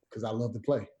want to because I love to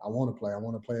play. I want to play. I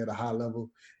want to play at a high level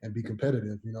and be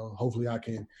competitive. Hopefully I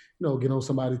can, get on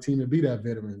somebody's team and be that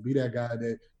veteran, be that guy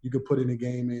that you could put in the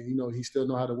game and, he still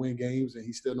know how to win games and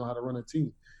he still know how to run a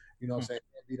team. What I'm saying?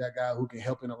 Be that guy who can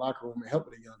help in the locker room and help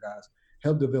the young guys,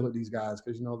 help develop these guys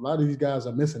because, a lot of these guys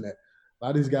are missing that. A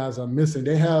lot of these guys are missing.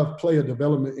 They have player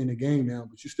development in the game now,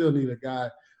 but you still need a guy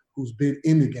who's been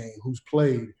in the game, who's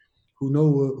played, who know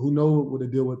what to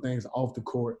deal with things off the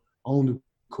court, on the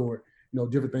court,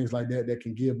 different things like that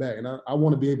can give back. And I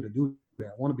want to be able to do that.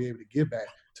 I want to be able to give back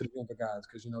to the younger guys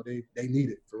because, they need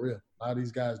it for real. A lot of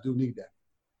these guys do need that.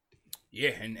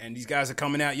 Yeah, and these guys are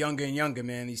coming out younger and younger,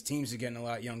 man. These teams are getting a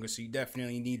lot younger, so you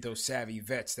definitely need those savvy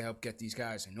vets to help get these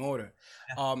guys in order.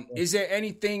 Is there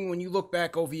anything, when you look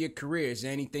back over your career, is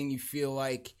there anything you feel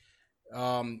like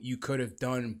you could have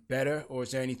done better, or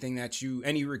is there anything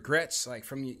any regrets, like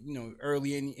from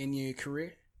early in your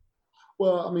career?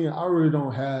 Well, I mean, I really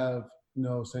don't have,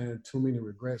 too many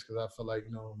regrets because I feel like,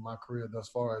 my career thus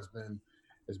far has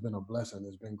been a blessing.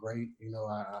 It's been great.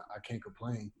 I can't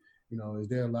complain. Is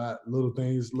there a lot, little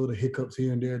things, little hiccups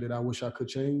here and there that I wish I could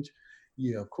change?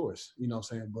 Yeah, of course.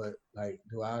 But like,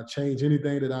 do I change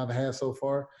anything that I've had so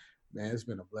far? Man, it's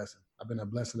been a blessing. I've been a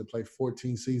blessing to play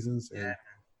 14 seasons and,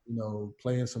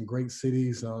 play in some great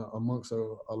cities amongst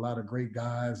a lot of great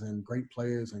guys and great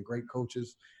players and great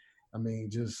coaches. I mean,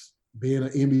 just being an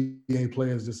NBA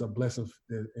player is just a blessing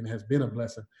and has been a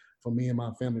blessing for me and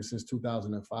my family since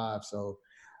 2005. So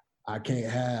I can't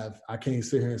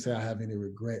sit here and say I have any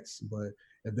regrets, but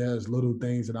if there's little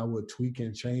things that I would tweak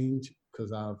and change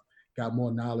because I've got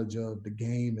more knowledge of the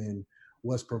game and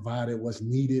what's provided, what's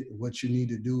needed, what you need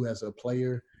to do as a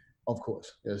player, of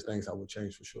course, there's things I would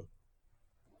change for sure.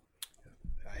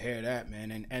 I hear that,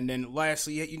 man. And then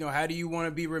lastly, how do you want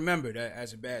to be remembered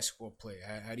as a basketball player?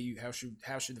 How should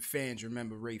the fans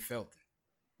remember Ray Felton?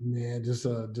 Man, just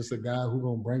a guy who's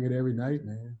gonna bring it every night,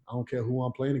 man. I don't care who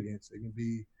I'm playing against. It can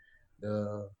be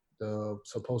the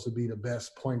supposed to be the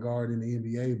best point guard in the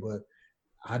NBA, but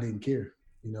I didn't care.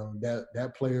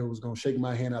 That player was gonna shake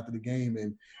my hand after the game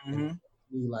and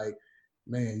be like,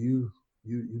 man, you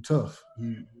tough.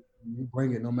 You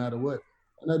bring it no matter what.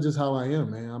 And that's just how I am,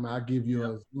 man. I mean, I give you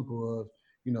an example of,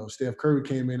 Steph Curry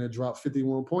came in and dropped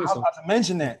 51 points. I was about to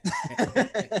mention that.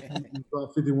 He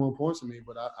dropped 51 points on me,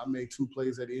 but I made 2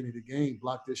 plays at the end of the game,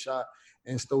 blocked this shot,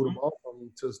 and stole the ball from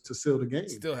him to seal the game.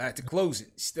 Still had to close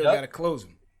it. Still got to close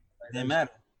them. Didn't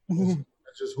matter.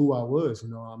 That's just who I was.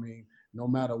 No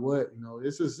matter what,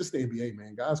 this is the NBA,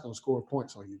 man. Guys gonna score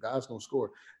points on you. Guys gonna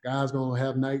score. Guys gonna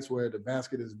have nights where the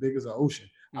basket is big as an ocean.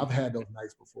 I've had those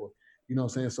nights before. You know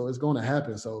what I'm saying? So it's gonna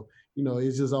happen. So,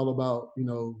 it's just all about,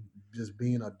 just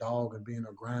being a dog and being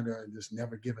a grinder and just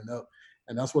never giving up.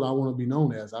 And that's what I want to be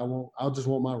known as. I just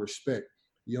want my respect.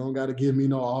 You don't got to give me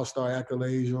no all-star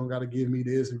accolades. You don't got to give me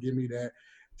this and give me that.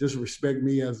 Just respect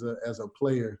me as a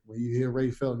player. When you hear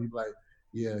Ray Felton, you be like,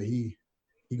 yeah, he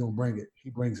gonna bring it. He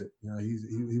brings it.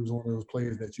 He was one of those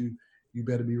players that you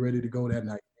better be ready to go that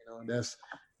night. And that's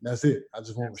it. I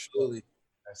just want respect.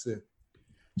 That's it.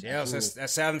 Yeah,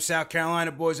 that's how them South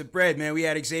Carolina boys are bred, man. We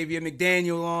had Xavier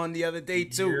McDaniel on the other day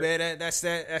too, man. That's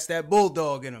that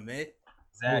bulldog in him, man.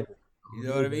 Exactly. You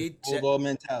know what I mean? Bulldog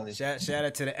mentality. Shout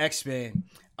out to the X-Man.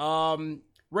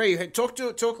 Ray, talk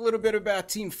a little bit about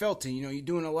Team Felton. You're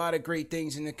doing a lot of great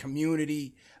things in the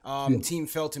community. Team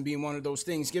Felton being one of those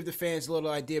things. Give the fans a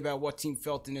little idea about what Team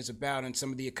Felton is about and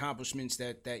some of the accomplishments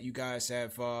that you guys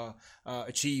have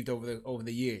achieved over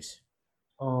the years.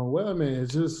 Well, man,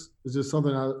 it's just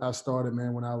something I started,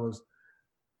 man, when I was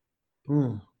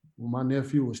when my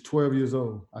nephew was 12 years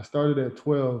old. I started at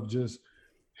 12 just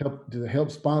to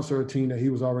help sponsor a team that he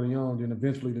was already on. And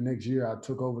eventually the next year I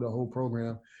took over the whole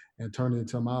program and turned it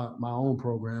into my own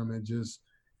program and just,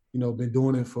 been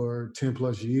doing it for 10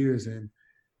 plus years and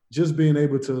just being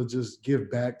able to just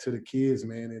give back to the kids,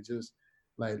 man, and just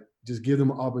give them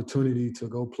an opportunity to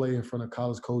go play in front of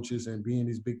college coaches and be in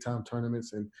these big time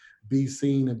tournaments and be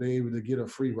seen and be able to get a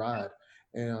free ride.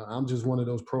 And I'm just one of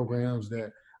those programs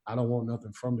that I don't want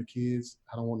nothing from the kids.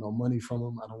 I don't want no money from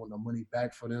them. I don't want no money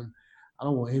back for them. I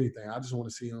don't want anything. I just want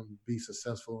to see them be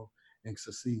successful and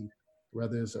succeed.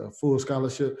 Whether it's a full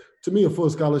scholarship, to me, a full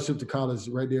scholarship to college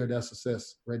right there, that's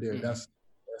success right there. Mm-hmm. That's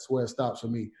where it stops for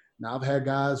me. Now I've had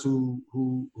guys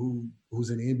who's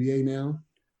in the NBA now.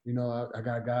 I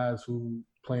got guys who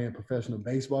playing professional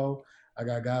baseball. I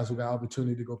got guys who got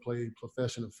opportunity to go play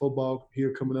professional football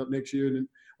here coming up next year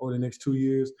or the next 2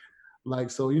 years. My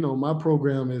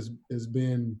program has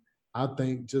been, I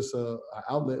think, just an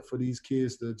outlet for these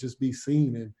kids to just be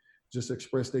seen and just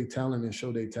express their talent and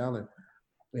show their talent.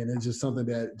 And it's just something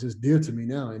that just dear to me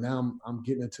now. And now I'm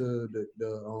getting into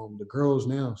the girls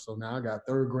now. So now I got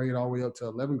 3rd grade all the way up to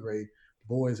 11th grade,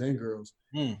 boys and girls.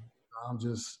 I'm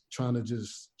just trying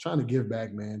to give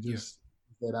back, man. Just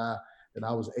that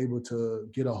I was able to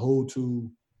get a hold to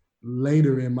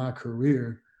later in my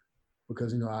career,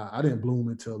 because I didn't bloom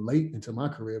until late into my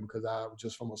career because I was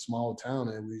just from a small town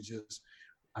and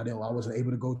I wasn't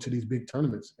able to go to these big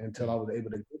tournaments until I was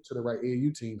able to get to the right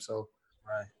AAU team. So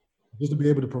just to be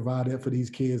able to provide that for these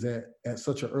kids at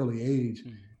such an early age,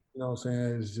 you know what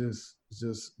I'm saying, it's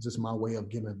just my way of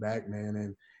giving back, man.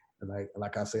 And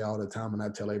like I say all the time, and I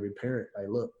tell every parent,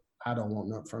 look, I don't want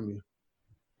nothing from you.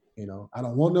 I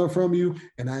don't want nothing from you,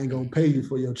 and I ain't gonna pay you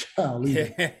for your child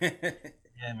either.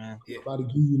 Yeah, man. I'm about to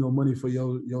give you no money for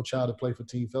your child to play for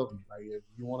Team Felton. If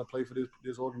you want to play for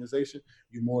this organization,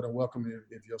 you're more than welcome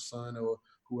if your son or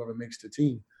whoever makes the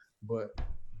team. But I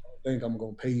don't think I'm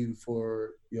gonna pay you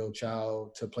for your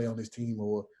child to play on this team,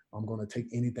 or I'm gonna take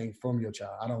anything from your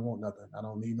child. I don't want nothing. I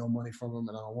don't need no money from them,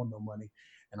 and I don't want no money.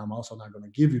 And I'm also not going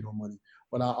to give you no money.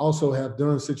 But I also have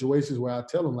done situations where I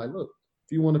tell them, look,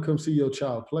 if you want to come see your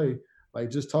child play,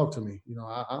 just talk to me.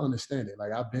 I understand it.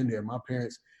 I've been there. My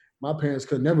parents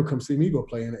could never come see me go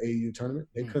play in an AAU tournament.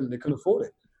 They couldn't afford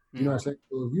it. You know what I'm saying?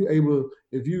 So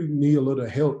if you need a little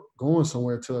help going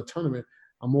somewhere to a tournament,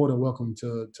 I'm more than welcome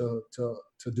to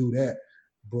do that.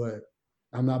 But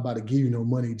I'm not about to give you no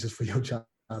money just for your child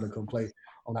to come play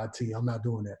on our team. I'm not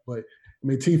doing that. But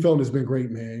Team Felton has been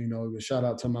great, man. Shout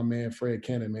out to my man Fred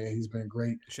Cannon, man. He's been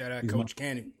great. Shout out Coach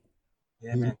Cannon.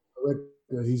 Yeah, man.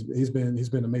 He's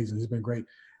been amazing. He's been great.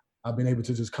 I've been able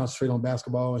to just concentrate on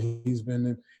basketball. He's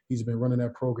been running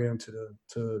that program to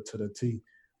the T.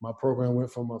 My program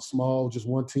went from a small, just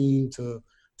one team to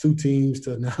 2 teams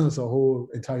to now it's a whole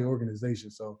entire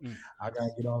organization. So I gotta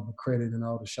get all the credit and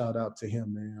all the shout out to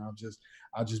him, man.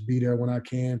 I'll just be there when I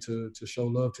can to show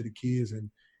love to the kids and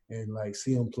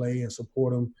see them play and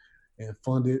support them and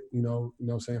fund it, you know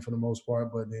what I'm saying, for the most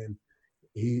part. But then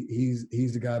he's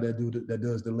the guy that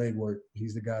does the legwork.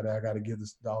 He's the guy that I got to give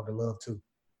this dog the love to.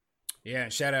 Yeah,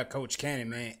 shout out Coach Cannon,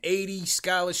 man. 80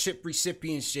 scholarship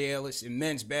recipients, Jay Ellis, in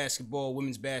men's basketball,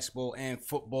 women's basketball, and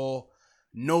football.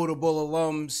 Notable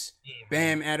alums,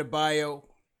 Bam Adebayo,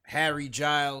 Harry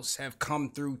Giles have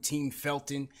come through Team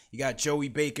Felton. You got Joey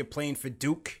Baker playing for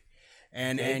Duke,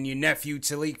 and your nephew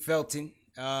Talik Felton,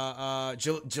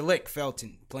 Jalik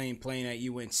Felton playing at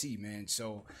UNC, man.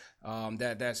 So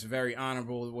that's very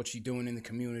honorable what you're doing in the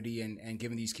community and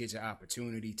giving these kids an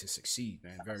opportunity to succeed,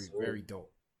 man. Very, very dope.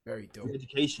 Very dope.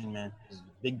 Education, man, is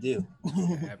a big deal.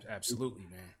 Yeah, absolutely,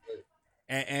 man.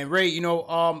 And Ray,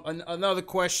 another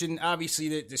question.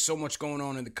 Obviously, there's so much going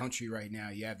on in the country right now.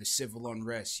 You have the civil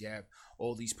unrest. You have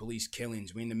all these police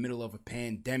killings. We're in the middle of a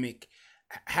pandemic.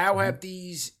 How have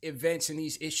these events and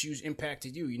these issues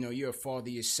impacted you? You're a father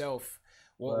yourself.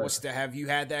 Have you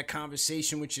had that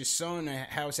conversation with your son?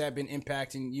 How's that been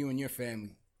impacting you and your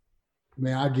family?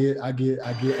 Man, I get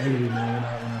angry, man,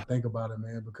 when I think about it,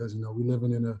 man, because we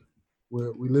living in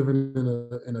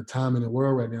a time in the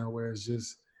world right now where it's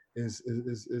just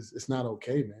it's not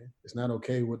okay, man. It's not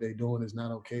okay what they're doing. It's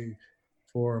not okay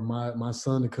for my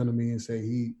son to come to me and say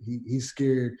he's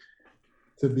scared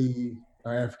to be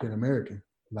African American.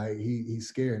 Like he's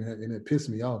scared, and it pissed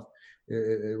me off.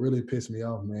 It really pissed me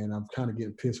off, man. I'm kind of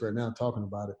getting pissed right now talking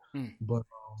about it, but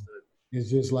it's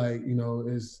just like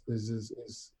it's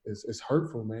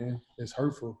hurtful, man. It's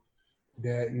hurtful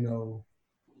that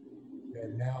that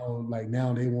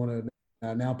now they want to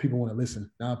now people want to listen.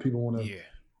 Now people want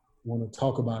to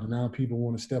talk about it. Now people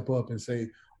want to step up and say,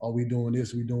 "Oh, we doing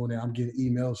this, we doing that." I'm getting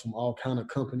emails from all kind of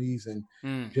companies and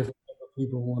different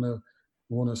people want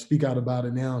to speak out about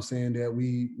it now, saying that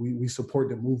we support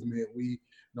the movement.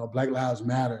 Black Lives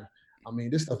Matter. I mean,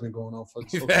 this stuff been going on for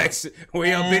so long. We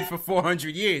have been for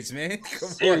 400 years, man.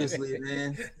 Seriously,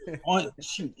 man.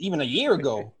 Shoot, even a year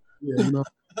ago. Yeah,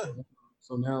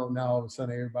 So now all of a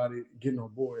sudden everybody getting on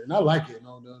board, and I like it.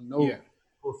 No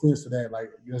offense to that.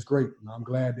 Like, that's great. I'm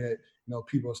glad that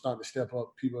people are starting to step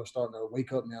up. People are starting to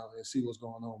wake up now and see what's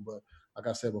going on. But like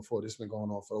I said before, this has been going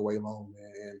on for way long,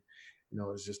 man. And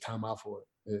it's just time out for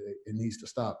it. It needs to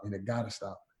stop, and it got to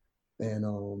stop. And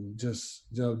just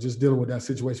dealing with that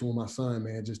situation with my son,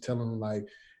 man, just telling him like,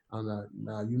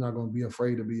 you're not going to be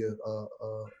afraid to be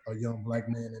a young black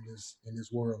man in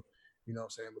this world, you know what I'm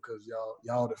saying? Because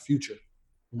y'all the future,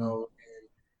 and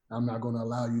I'm not going to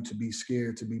allow you to be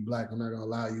scared to be black. I'm not going to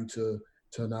allow you to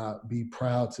not be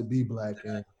proud to be black.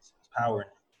 And power.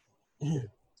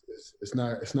 It's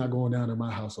not going down in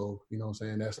my household, you know what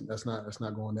I'm saying? That's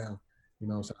not going down. You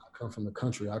know what I'm saying? I come from the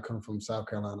country. I come from South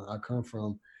Carolina. I come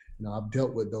from I've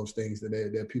dealt with those things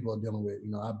that people are dealing with.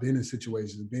 I've been in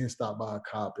situations, being stopped by a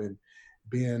cop and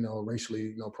being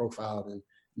racially, profiled, and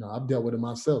I've dealt with it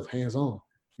myself, hands on.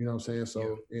 You know what I'm saying?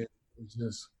 So it's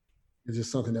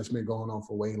just something that's been going on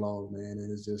for way long, man.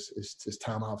 And it's just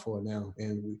time out for it now.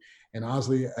 And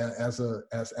honestly,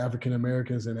 as African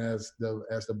Americans and as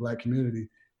the black community,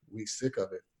 we sick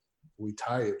of it. We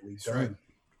tired. We done. Right.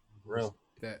 Real.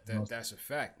 That's a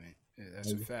fact, man. Yeah,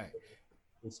 that's a fact.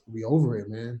 We over it,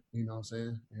 man. You know what I'm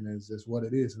saying? And it's just what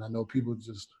it is. And I know people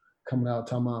just coming out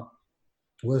talking about,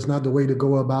 well, it's not the way to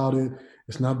go about it.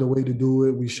 It's not the way to do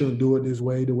it. We shouldn't do it this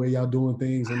way, the way y'all doing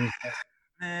things. And it's like,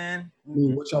 man,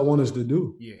 what y'all want us to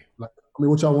do? Yeah.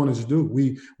 What y'all want us to do?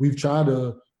 We've tried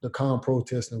the calm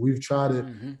protesting. We've tried it.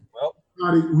 Mm-hmm. Well,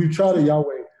 we've tried it y'all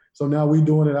way. So now we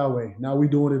doing it our way. Now we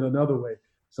doing it another way.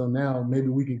 So now maybe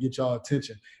we can get y'all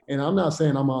attention. And I'm not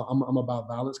saying I'm about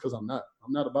violence, because I'm not.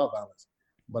 I'm not about violence.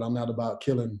 But I'm not about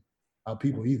killing our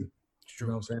people either. It's true.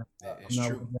 You know what I'm saying? It's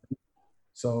true.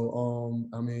 So,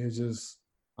 it's just,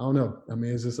 I don't know.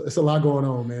 It's a lot going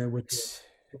on, man, with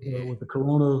the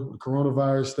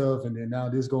coronavirus stuff, and then now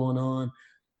this going on.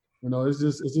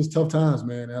 It's just tough times,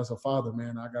 man. As a father,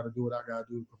 man, I got to do what I got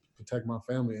to do to protect my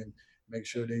family and make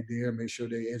sure they're there, make sure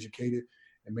they're educated,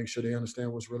 and make sure they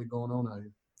understand what's really going on out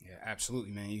here. Yeah,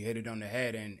 absolutely, man. You hit it on the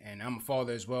head, and I'm a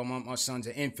father as well. My son's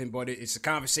an infant, but it's a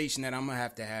conversation that I'm gonna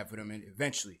have to have with him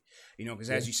eventually. Because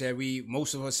as you said,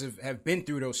 most of us have been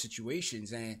through those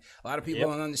situations, and a lot of people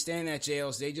don't understand that,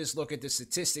 JLs. They just look at the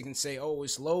statistic and say, "Oh,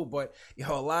 it's low," but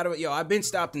I've been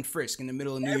stopped and frisked in the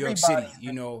middle of New York City.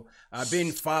 I've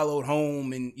been followed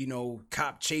home, and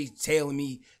cop tailing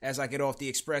me as I get off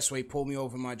the expressway, pull me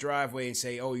over my driveway, and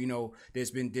say, "Oh,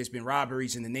 there's been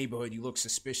robberies in the neighborhood. You look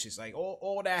suspicious." Like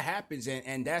all that happens,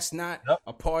 and that's not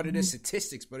a part of the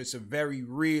statistics, but it's a very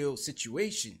real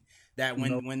situation. That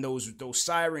when those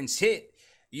sirens hit,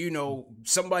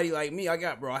 somebody like me, I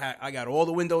got all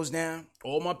the windows down,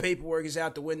 all my paperwork is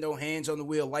out the window, hands on the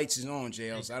wheel, lights is on,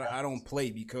 JLs. I don't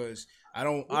play because I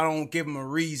don't give them a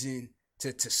reason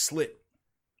to slip.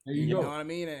 You know what I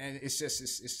mean? And it's just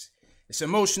it's an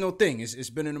emotional thing. It's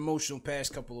been an emotional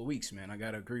past couple of weeks, man. I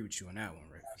gotta agree with you on that one,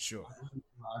 right? For sure.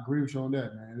 I agree with you on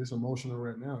that, man. It's emotional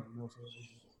right now.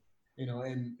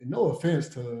 and no offense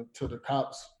to the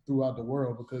cops throughout the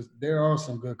world, because there are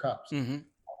some good cops. Mm-hmm.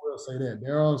 I will say that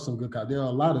there are some good cops. There are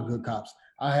a lot of good cops.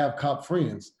 I have cop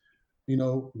friends,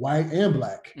 white and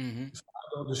black. Mm-hmm. So I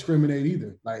don't discriminate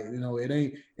either. Like, it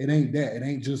ain't that. It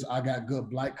ain't just I got good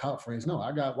black cop friends. No,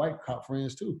 I got white cop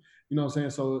friends too. You know what I'm saying?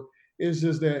 So it's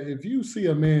just that if you see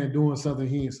a man doing something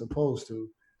he ain't supposed to,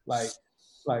 like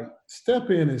step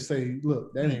in and say,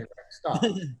 look, that ain't right. Stop.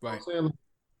 Right. You know what I'm saying? Like,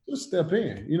 just step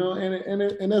in,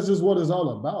 and that's just what it's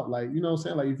all about. Like, you know what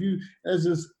I'm saying? Like, that's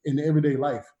just in everyday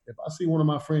life. If I see one of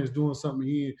my friends doing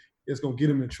something it's going to get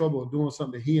him in trouble, or doing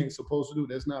something he ain't supposed to do,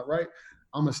 that's not right,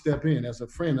 I'm going to step in as a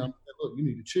friend. I'm going to say, look, you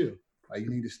need to chill. Like, you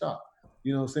need to stop.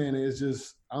 You know what I'm saying? It's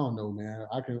just, I don't know, man.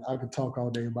 I can talk all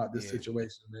day about this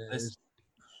situation, man. It's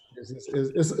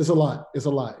a lot. It's a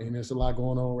lot. And there's a lot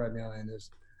going on right now. And it's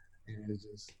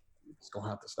going to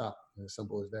have to stop. As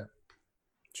simple as that.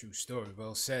 True story.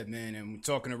 Well said, man. And we're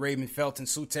talking to Raymond Felton.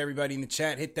 Salute to everybody in the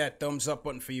chat. Hit that thumbs up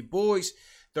button for your boys.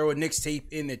 Throw a Knicks tape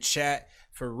in the chat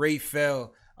for Ray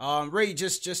Fel. Ray,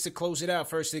 just to close it out,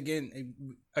 first again,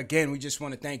 we just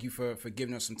want to thank you for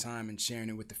giving us some time and sharing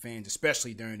it with the fans,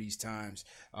 especially during these times,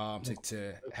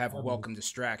 to have a welcome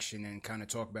distraction and kind of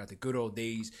talk about the good old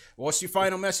days. What's your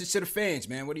final message to the fans,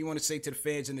 man? What do you want to say to the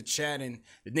fans in the chat and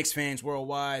the Knicks fans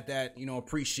worldwide that,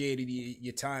 appreciated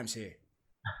your times here?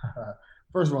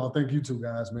 First of all, thank you two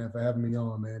guys, man, for having me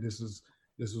on, man. This was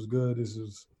good. This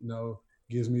is,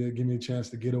 give me a chance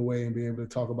to get away and be able to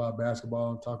talk about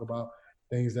basketball and talk about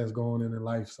things that's going on in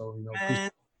life. So,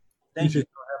 appreciate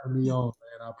you having me on,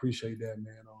 man. I appreciate that,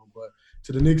 man. But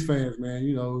to the Knicks fans, man,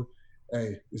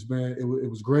 hey, it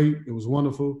was great. It was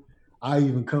wonderful. I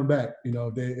even come back,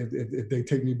 if they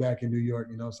take me back in New York,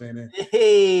 you know what I'm saying?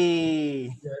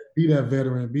 Hey, be that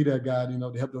veteran, be that guy,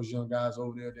 to help those young guys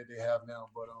over there that they have now.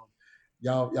 But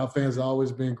y'all fans have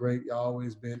always been great. Y'all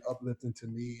always been uplifting to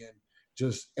me, and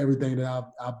just everything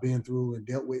that I've been through and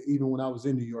dealt with, even when I was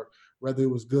in New York, whether it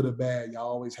was good or bad, y'all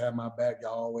always had my back.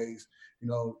 Y'all always,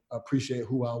 appreciate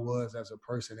who I was as a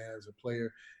person and as a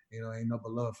player. Ain't nothing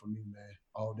but love for me, man,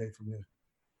 all day from here.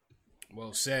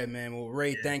 Well said, man. Well,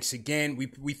 Ray, thanks again.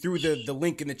 We threw the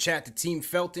link in the chat to Team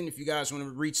Felton. If you guys want to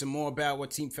read some more about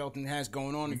what Team Felton has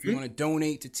going on, if you want to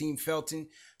donate to Team Felton,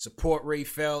 support Ray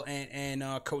Fel and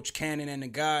Coach Cannon and the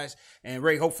guys. And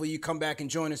Ray, hopefully you come back and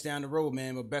join us down the road,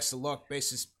 man. But best of luck,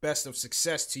 best of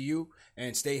success to you,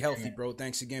 and stay healthy, bro.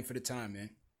 Thanks again for the time, man.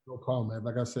 No problem, man.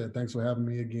 Like I said, thanks for having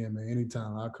me again, man.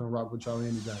 Anytime. I'll come rock with y'all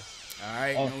anytime. All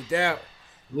right, no doubt.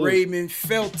 Raymond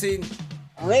Felton.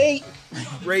 Ray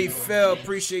Fel,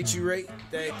 appreciate you, Ray.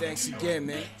 Thanks again,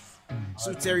 man.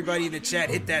 So to everybody in the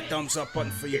chat, hit that thumbs up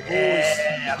button for your boys.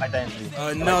 Yeah, I like that.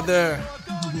 Another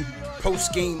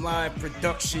post-game live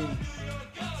production.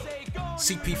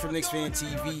 CP from Knicks Fan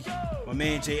TV. My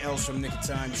man Jay Ellis from Knick of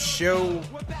Time Show.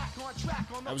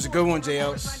 That was a good one, Jay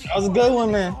Ellis. That was a good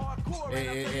one, man.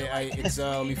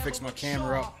 Let me fix my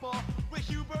camera up.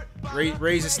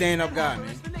 Ray's a stand-up guy,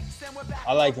 man.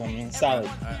 I like him, man. Solid.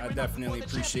 I definitely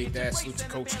appreciate that. Salute to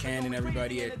Coach Cannon,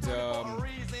 everybody at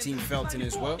Team Felton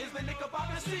as well.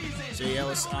 Jay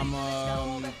Ellis, I'm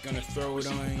going to throw it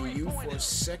on you for a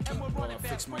second while I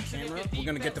fix my camera. We're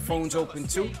going to get the phones open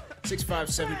too.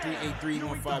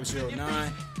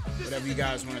 657-383-1509. Whatever you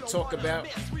guys want to talk about.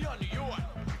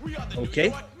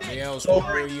 Okay. Jay Ellis,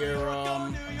 over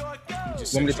your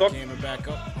just set the camera back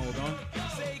up. Hold on.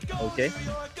 Okay.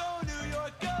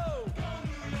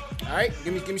 All right,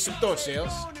 give me some thoughts,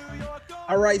 Sales.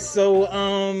 All right, so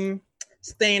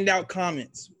standout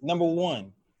comments. Number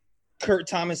 1, Kurt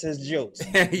Thomas has jokes.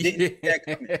 We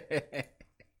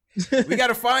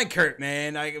gotta find Kurt,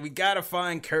 man. We gotta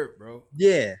find Kurt, bro.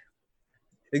 Yeah,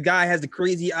 the guy has the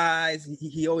crazy eyes.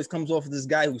 He always comes off as this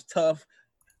guy who's tough,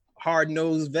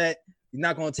 hard-nosed vet. He's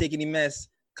not gonna take any mess.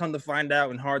 Come to find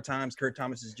out, in hard times, Kurt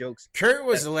Thomas's jokes. Kurt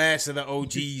was the last of the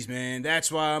OGs, man.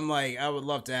 That's why I'm like, I would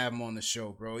love to have him on the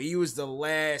show, bro. He was the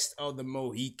last of the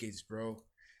Mohicans, bro.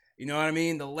 You know what I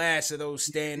mean? The last of those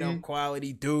stand-up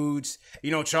quality dudes.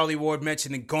 Charlie Ward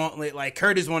mentioned the gauntlet. Like,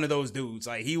 Kurt is one of those dudes.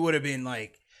 Like, he would have been,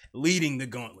 like, leading the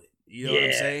gauntlet. You know what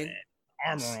I'm saying?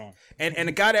 Armor on. And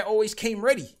a guy that always came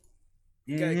ready.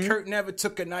 Kurt never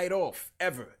took a night off,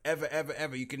 ever.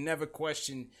 You can never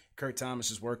question Kurt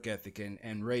Thomas's work ethic,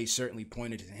 and Ray certainly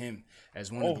pointed to him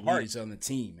as one of the leaders on the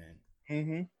team,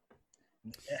 man.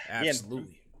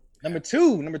 Absolutely. Yeah. Number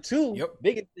two. Yep.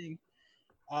 Biggest thing.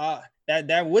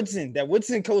 That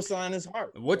Woodson co-signed his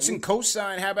heart. Woodson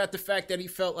co-signed. How about the fact that he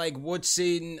felt like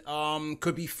Woodson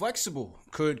could be flexible,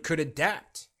 could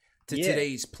adapt to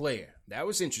today's player? That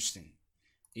was interesting.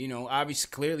 Obviously,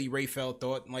 clearly, Ray Fel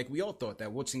thought, like we all thought,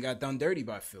 that Woodson got done dirty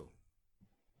by Phil.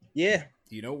 Yeah.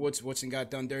 You know, Woodson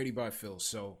got done dirty by Phil.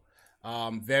 So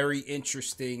very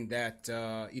interesting that,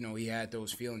 he had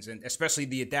those feelings, and especially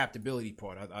the adaptability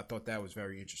part. I thought that was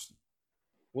very interesting.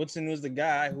 Woodson was the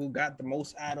guy who got the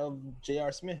most out of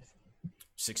J.R. Smith.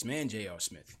 6-man J.R.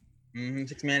 Smith.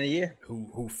 6 man a year.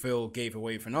 Who Phil gave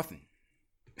away for nothing.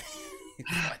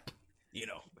 But,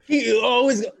 He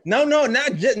always not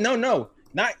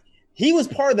he was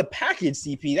part of the package,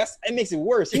 CP. It makes it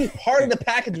worse. He was part of the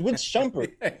package with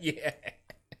Shumpert. Yeah.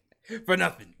 For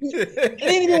nothing. They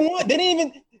didn't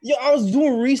even I was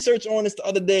doing research on this the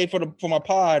other day for my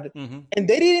pod, and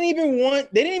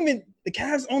the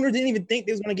Cavs owner didn't even think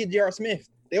they was gonna get J.R. Smith.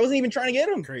 They wasn't even trying to get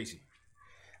him. Crazy.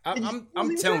 I'm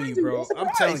telling you, bro. I'm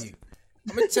telling you.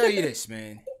 I'm gonna tell you this,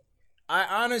 man.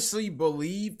 I honestly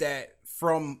believe that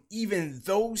from even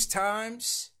those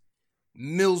times,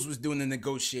 Mills was doing the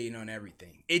negotiating on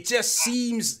everything. It just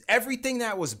seems everything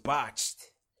that was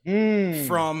botched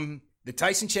from the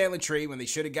Tyson Chandler trade when they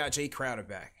should have got Jay Crowder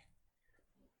back,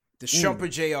 the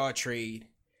Shumpert JR trade.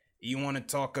 You want to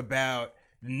talk about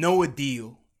the Noah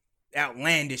deal,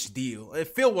 outlandish deal.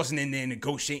 Phil wasn't in there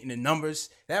negotiating the numbers.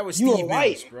 That was Steve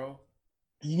Mills, bro.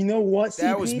 You know what?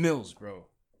 That was Mills, bro.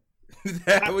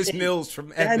 That was Mills from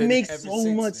That makes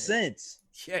so much sense.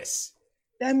 Yes.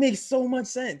 That makes so much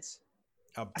sense.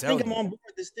 I think I'm on board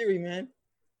with this theory, man.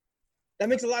 That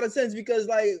makes a lot of sense because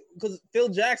Phil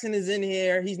Jackson is in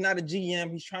here. He's not a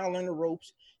GM. He's trying to learn the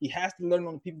ropes. He has to learn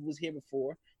on the people who was here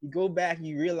before. You go back,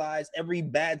 you realize every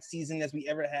bad season that we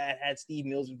ever had Steve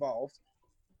Mills involved.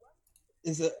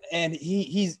 And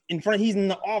he's in front. He's in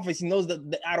the office. He knows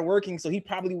the outer working, so he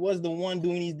probably was the one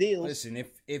doing these deals. Listen,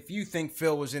 if you think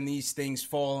Phil was in these things,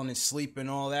 falling asleep and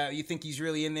all that, you think he's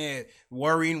really in there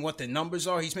worrying what the numbers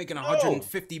are? He's making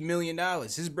 $150 million.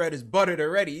 His bread is buttered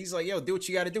already. He's like, yo, do what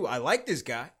you got to do. I like this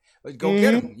guy. Let's go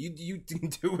get him. You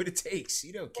do what it takes.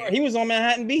 You don't care. He was on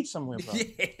Manhattan Beach somewhere, bro.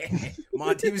 Yeah,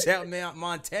 he was out in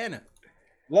Montana,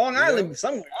 Long Island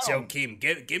somewhere. Joe Kim,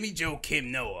 give me Joe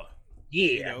Kim Noah.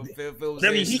 Yeah, Phil was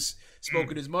there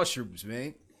smoking his mushrooms,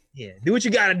 man. Yeah, do what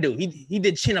you gotta do. He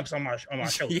did chin ups on my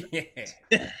shoulder.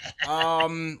 Yeah.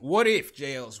 What if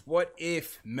JLs? What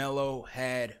if Melo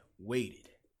had waited?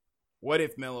 What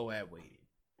if Melo had waited?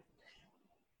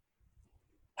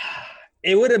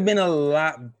 It would have been a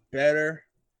lot better.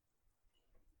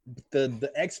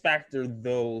 The X factor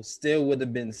though still would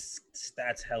have been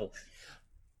stats health.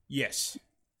 Yes.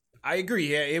 I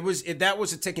agree. Yeah, that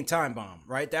was a ticking time bomb,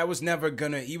 right? He was never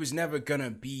gonna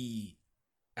be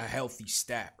a healthy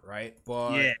stat, right?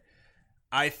 But yeah.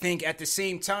 I think at the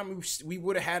same time we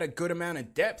would have had a good amount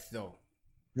of depth though.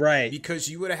 Right. Because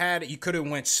you could have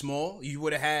went small. You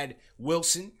would have had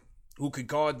Wilson, who could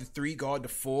guard the 3, guard the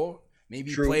 4,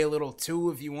 maybe play a little 2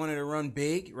 if you wanted to run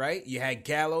big, right? You had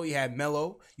Gallo, you had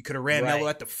Melo. You could have ran Melo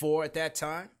at the 4 at that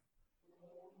time.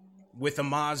 With a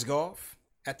Mozgov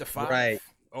at the 5. Right.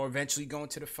 Or eventually going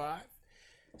to the 5.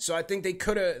 So I think they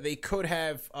could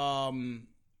have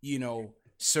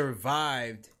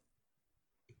survived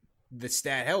the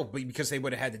stat health, but because they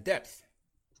would have had the depth.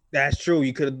 That's true.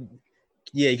 You could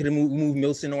have moved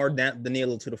Milson or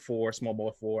Danilo to the 4, small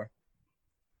ball 4.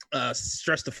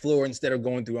 Stretch the floor instead of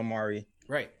going through Amari.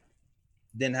 Right.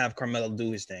 Then have Carmelo do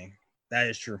his thing. That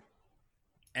is true.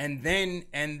 And then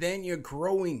you're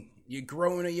growing. You're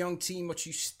growing a young team, but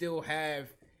you still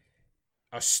have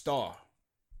a star.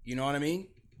 You know what I mean?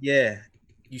 Yeah.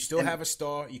 You still have a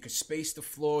star. You could space the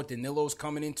floor. Danilo's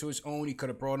coming into his own. You could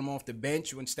have brought him off the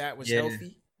bench when Stat was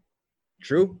healthy.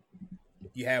 True.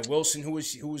 You had Wilson, who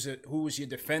was your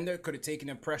defender, could have taken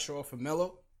the pressure off of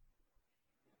Melo.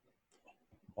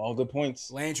 All good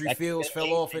points. Landry Fields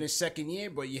fell off in his second year,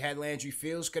 but you had Landry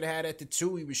Fields could have had at the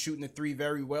 2. He was shooting the 3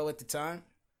 very well at the time.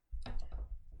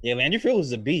 Yeah, Landry Fields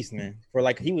was a beast, man. For a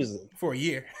year. For a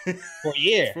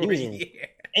year. He was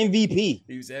MVP.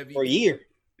 He was MVP. For a year.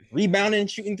 Rebounding and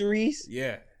shooting 3s.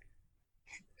 Yeah.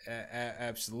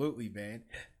 Absolutely, man.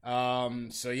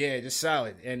 So yeah, just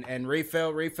solid. And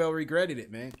Raphael regretted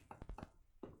it, man.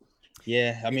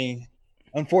 Yeah, I mean,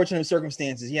 unfortunate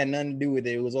circumstances. He had nothing to do with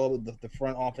it. It was all the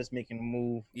front office making a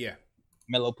move. Yeah.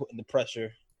 Melo putting the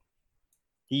pressure.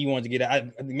 He wanted to get out. I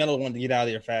think Melo wanted to get out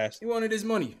of there fast. He wanted his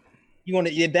money. He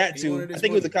wanted that too. I think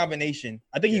it was a combination.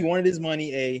 I think he wanted his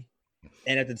money,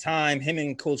 and at the time, him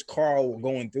and Coach Carl were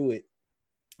going through it.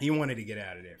 He wanted to get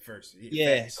out of there first.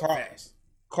 Fast.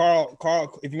 Carl.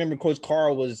 If you remember, Coach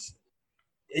Carl was.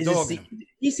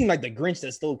 He seemed like the Grinch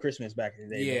that stole Christmas back in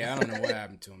the day. Yeah, I don't know what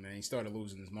happened to him, man. He started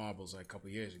losing his marbles like a couple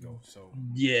years ago. So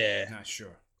yeah, not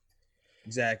sure.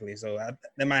 Exactly. So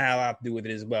that might have a lot to do with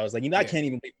it as well. It's like, I can't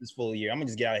even wait this full year. I'm gonna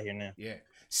just get out of here now. Yeah.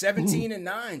 17-9,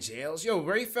 JLs. Yo,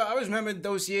 Ray Feld, I always remember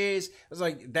those years. I was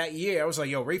like, that year, I was like,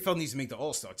 yo, Ray Feld needs to make the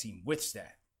All-Star team with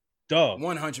Stat. Duh.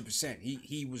 100%.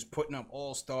 He was putting up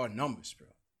All-Star numbers, bro.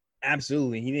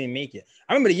 Absolutely. He didn't make it.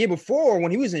 I remember the year before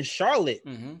when he was in Charlotte,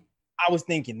 Mm-hmm. I was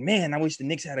thinking, man, I wish the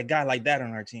Knicks had a guy like that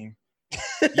on our team.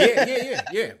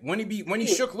 Yeah. When he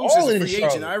shook loose as a free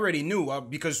agent, I already knew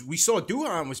because we saw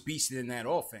Duhan was beasted in that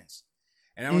offense.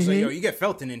 And I was like, yo, you get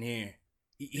Felton in here.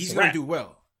 He's going to do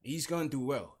well. He's going to do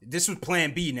well. This was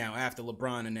plan B now after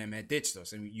LeBron and them had ditched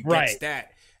us. And you get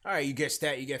Stat. All right, you get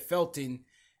Stat, you get Felton.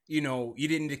 You know, you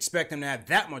didn't expect them to have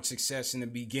that much success in the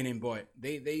beginning, but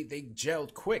they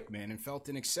gelled quick, man, and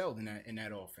Felton excelled in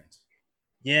that offense.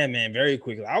 Yeah, man, very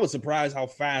quickly. I was surprised how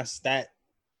fast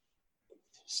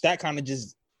Stat kind of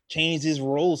just changed his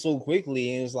role so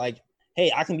quickly. And it was like,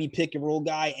 hey, I can be pick and roll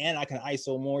guy and I can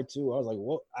ISO more too. I was like,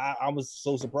 what? I was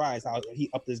so surprised how he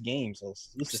upped his game. So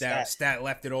Stat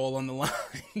left it all on the line.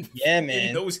 Yeah, man.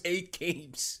 In those 8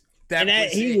 games.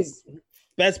 He was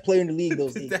best player in the league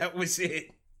those 8. That was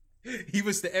it. He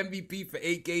was the MVP for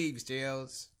 8 games,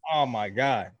 JLs. Oh my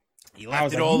God. He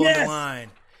left it all on the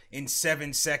line in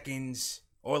 7 seconds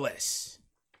or less.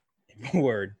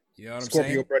 Word. You know what I'm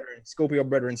saying? Scorpio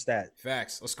brethren Stat.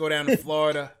 Facts. Let's go down to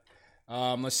Florida.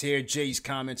 Let's hear Jay's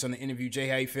comments on the interview. Jay,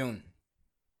 how you feeling?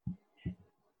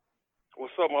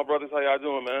 What's up, my brothers? How y'all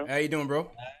doing, man? How you doing,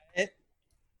 bro? I'm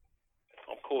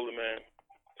coolin', man.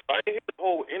 I didn't hear the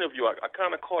whole interview. I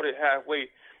kind of caught it halfway.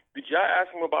 Did y'all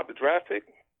ask him about the draft pick?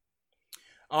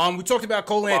 We talked about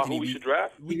Cole Anthony. Who we should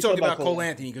draft? We talked about Cole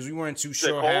Anthony because we weren't too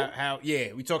sure how.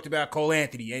 Yeah, we talked about Cole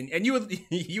Anthony, and you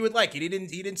would like it. He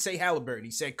didn't say Halliburton.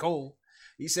 He said Cole.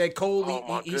 He said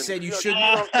Cole. He said you shouldn't. You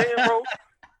know what I'm saying, bro?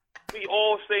 We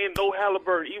all saying no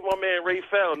Halliburton. Even my man Ray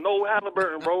Feld, no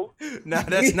Halliburton, bro. No,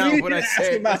 that's not what I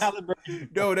said.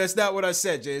 No, that's not what I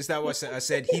said, Jay. It's not what I said. I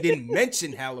said he didn't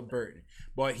mention Halliburton,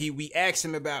 but we asked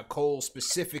him about Cole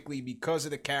specifically because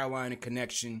of the Carolina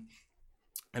connection.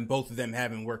 And both of them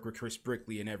having worked with Chris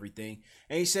Brickley and everything.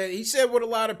 And he said what a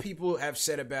lot of people have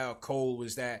said about Cole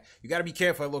was that you got to be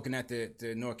careful looking at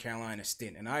the North Carolina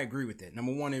stint. And I agree with that.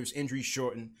 Number one, it was injury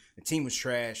shortened. The team was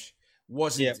trash.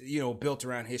 Wasn't, built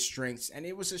around his strengths. And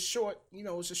it was a short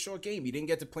game. He didn't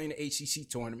get to play in the ACC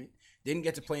tournament. Didn't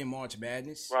get to play in March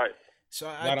Madness. Right. So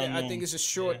I think it's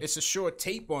a short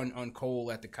tape on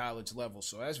Cole at the college level.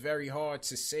 So that's very hard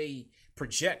to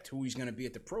project who he's going to be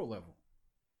at the pro level.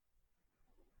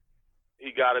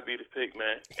 He got to be the pick,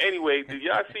 man. Anyway, did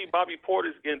y'all see Bobby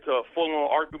Portis get into a full-on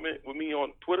argument with me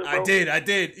on Twitter, bro? I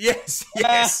did.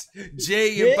 Yes.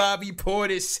 Jay and Bobby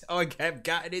Portis have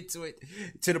gotten into it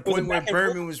to the point where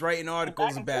Berman was writing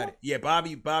articles about it. Yeah,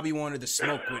 Bobby wanted to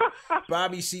smoke with.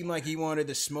 Bobby seemed like he wanted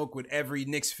to smoke with every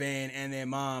Knicks fan and their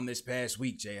mom this past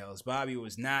week, JLs. Bobby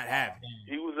was not having it.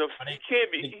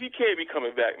 He can't be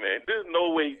coming back, man. There's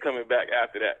no way he's coming back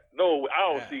after that. No,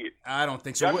 I don't see it. I don't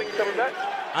think so. Y'all think he's coming back?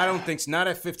 I don't think so. Not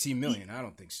at $15 million. I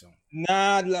don't think so.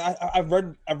 Nah, I've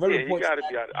read reports. He got to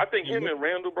be out. I think him and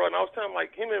Randall, bro. And I was telling him,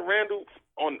 like, him and Randall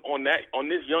on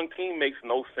this young team makes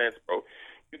no sense, bro.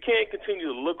 You can't continue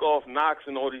to look off Knox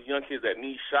and all these young kids that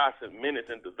need shots and minutes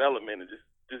and development and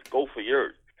just go for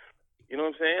yours. You know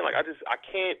what I'm saying? Like, I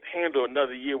can't handle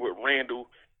another year with Randall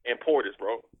and Portis,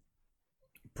 bro.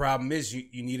 Problem is,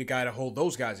 you need a guy to hold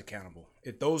those guys accountable.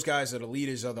 If those guys are the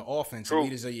leaders of the offense, the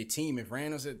leaders of your team, if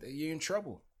Randall's, you're in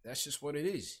trouble. That's just what it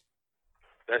is.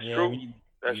 That's true.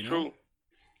 That's true.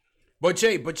 But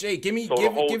Jay, give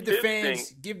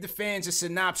the fans a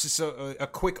synopsis, a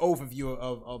quick overview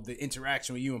of the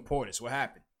interaction with you and Portis. What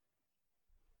happened?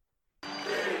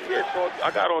 Yeah, so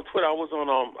I got on Twitter. I was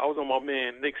on my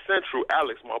man Nick Central,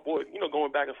 Alex, my boy.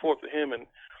 Going back and forth with him, and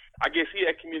I guess he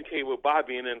had communicated with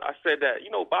Bobby, and then I said that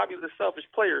Bobby's a selfish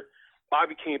player.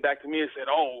 Bobby came back to me and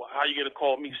said, "Oh, how you gonna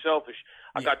call me selfish?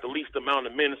 I got the least amount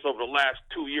of minutes over the last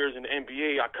 2 years in the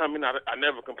NBA. I come in, I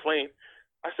never complain."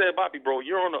 I said, "Bobby, bro,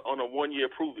 you're on a 1 year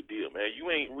prove-it deal, man.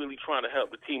 You ain't really trying to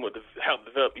help the team or help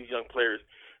develop these young players."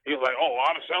 He was like, "Oh,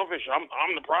 I'm selfish.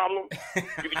 I'm the problem.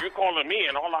 You're calling me,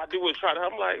 and all I do is try to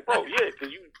help." I'm like, "Bro, yeah,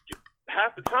 because you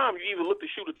half the time you either look to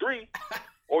shoot a three,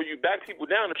 or you back people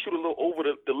down and shoot a little over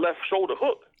the left shoulder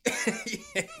hook."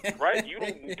 Right? You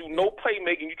don't do no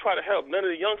playmaking. You try to help none of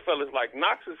the young fellas. Like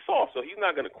Knox is soft, so he's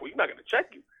not gonna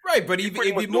check you. Right, but it'd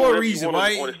be more reason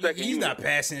why he's not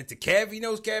passing it to Kev. He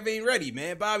knows Kev ain't ready,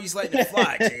 man. Bobby's letting it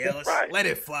fly, Jay. Right. Let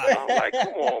it fly. I'm like,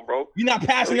 come on, bro. You're not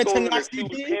passing it to Knox. He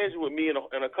was tangent with me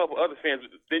and a couple other fans.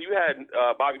 Then you had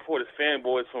Bobby Portis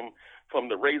fanboys from from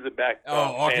the Razorback.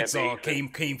 Arkansas came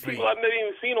for people you. I've never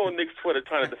even seen on Knicks Twitter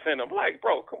trying to defend him. I'm like,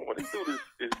 bro, come on, this dude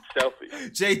is selfish.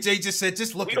 JJ just said,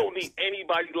 just look. We don't need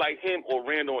anybody like him or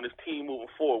Randall on this team moving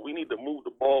forward. We need to move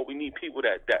the ball. We need people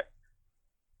that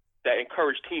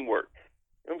encourage teamwork.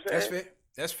 You know what I'm saying?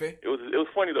 That's fair. It was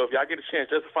funny though. If y'all get a chance,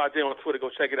 Justify J on Twitter, go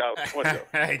check it out. It's funny though.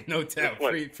 Hey, no doubt.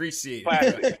 Appreciate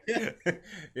it.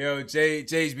 Yo,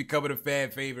 Jay's becoming a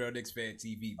fan favorite on Knicks Fan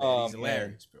TV. Man. He's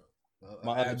hilarious, bro.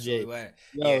 My other Jay. Yo,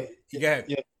 go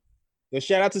ahead. Yo,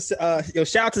 shout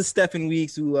out to Stephen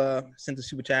Weeks who sent the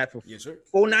super chat for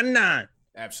 $4.99.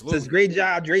 Absolutely. Says great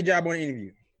job on the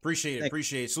interview. Appreciate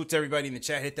it. Salute to everybody in the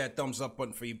chat. Hit that thumbs up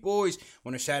button for you boys.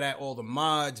 Want to shout out all the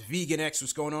mods. Vegan X,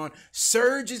 what's going on?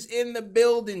 Surge is in the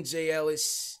building, Jay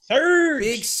Ellis. Surge.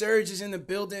 Big Surge is in the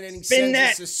building, and he sends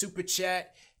us a super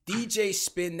chat. DJ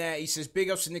Spin That. He says,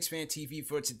 big ups to Knicks Fan TV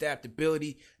for its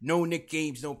adaptability. No Knick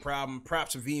games, no problem.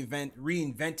 Props for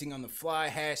reinventing on the fly.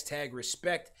 Hashtag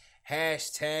respect.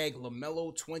 Hashtag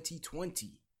LaMelo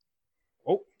 2020.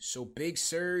 Oh, so Big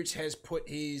Surge has put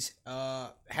his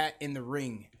hat in the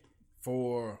ring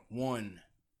for one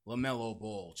LaMelo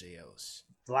Ball, J. Ellis.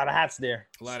 A lot of hats there.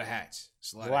 A lot of hats.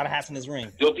 A lot of hats in his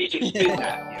ring. Yo, DJ Spin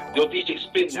That. Yo, DJ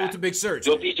Spin That. Salute to Big Surge.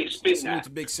 Yo, DJ Spin That. Salute to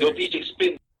Big Surge. Yo, DJ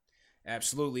Spin.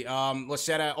 Absolutely. Let's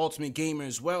shout out Ultimate Gamer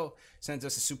as well. Sent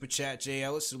us a super chat, J.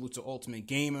 Ellis. Salute to Ultimate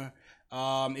Gamer.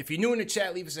 If you're new in the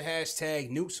chat, leave us a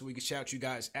hashtag new so we can shout you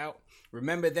guys out.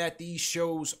 Remember that these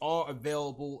shows are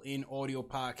available in audio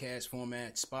podcast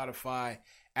format, Spotify,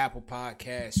 Apple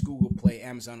Podcasts, Google Play,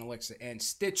 Amazon Alexa, and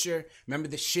Stitcher. Remember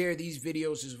to share these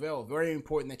videos as well. Very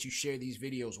important that you share these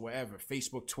videos wherever.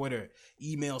 Facebook, Twitter,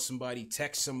 email somebody,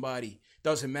 text somebody.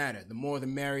 Doesn't matter. The more the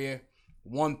merrier.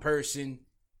 One person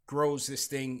grows this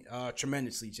thing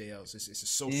tremendously, JLs. It's a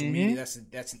social media.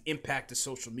 That's an impact of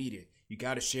social media. You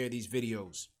got to share these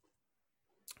videos.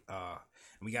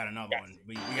 We got another one.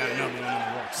 We got another one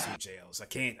in the works too, JLs.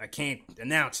 I can't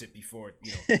announce it before,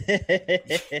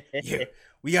 yeah,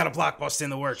 we got a blockbuster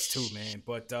in the works too, man.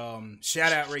 But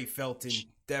shout out Ray Felton.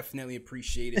 Definitely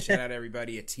appreciate it. Shout out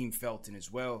everybody at Team Felton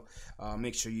as well.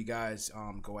 Make sure you guys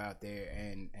go out there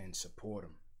and support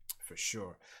them for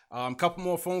sure. A couple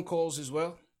more phone calls as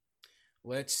well.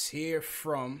 Let's hear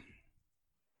from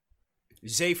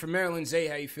Zay from Maryland. Zay,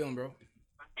 how you feeling, bro?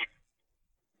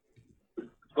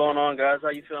 What's going on, guys? How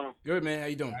you feeling? Good, man. How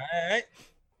you doing? All right.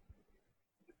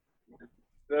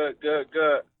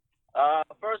 Good.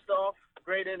 First off,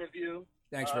 great interview.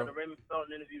 Thanks, bro. The Raymond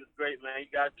Felton interview was great, man. You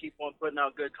guys keep on putting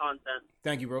out good content.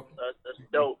 Thank you, bro. That's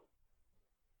dope.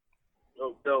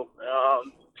 Dope.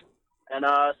 And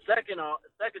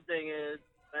second thing is,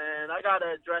 man, I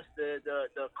gotta address the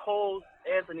Cole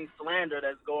Anthony slander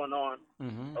that's going on.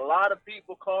 Mm-hmm. A lot of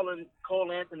people calling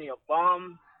Cole Anthony a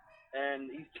bum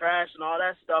and he's trash and all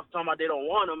that stuff, talking about they don't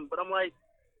want him. But I'm like,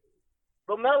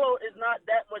 LaMelo is not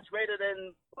that much greater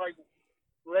than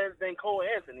Cole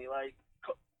Anthony. Like,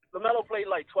 LaMelo played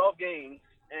like 12 games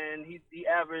and he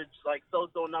averaged like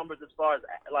so-so numbers as far as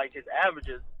like his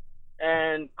averages.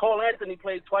 And Cole Anthony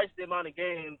played twice the amount of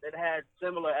games and had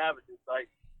similar averages. Like,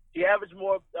 he averaged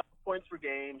more points per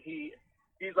game. He's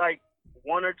like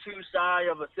one or two shy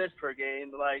of assists per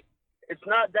game. Like, it's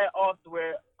not that off to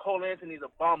where Cole Anthony's a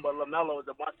bum, but LaMelo is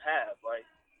a must-have. Like,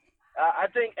 I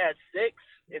think at 6,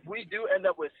 if we do end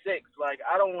up with 6, like,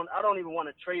 I don't even want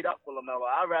to trade up for LaMelo.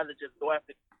 I'd rather just go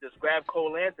after just grab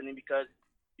Cole Anthony because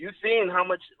you've seen how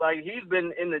much like he's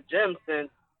been in the gym since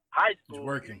high school. He's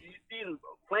working. You've seen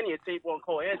plenty of tape on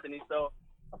Cole Anthony, so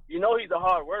you know he's a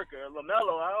hard worker.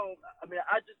 LaMelo,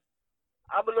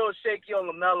 I'm a little shaky on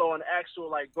LaMelo and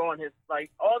actual like growing his like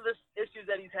all this issues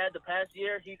that he's had the past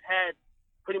year. He's had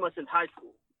pretty much since high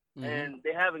school, and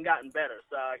they haven't gotten better.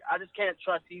 So I just can't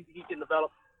trust he can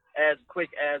develop as quick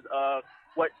as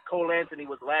what Cole Anthony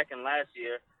was lacking last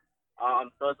year.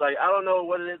 So it's like I don't know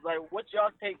what it is. Like, what's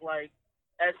y'all take? Like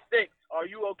at 6, are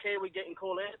you okay with getting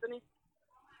Cole Anthony?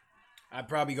 I'd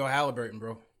probably go Halliburton,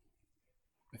 bro.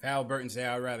 If Halliburton's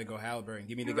there, I'd rather go Halliburton.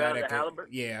 Give me the guy that could.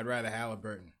 Halliburton? Yeah, I'd rather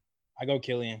Halliburton. I go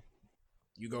Killian.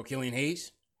 You go Killian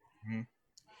Hayes? Mm-hmm.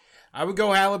 I would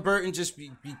go Halliburton just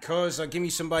because give me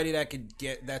somebody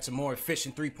that's a more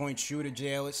efficient 3-point shooter,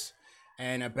 Jairus,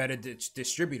 and a better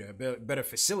distributor, a better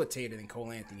facilitator than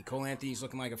Cole Anthony. Cole Anthony's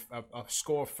looking like a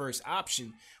score first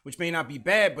option, which may not be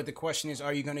bad, but the question is,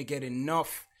 are you going to get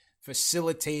enough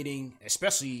facilitating,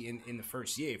 especially in the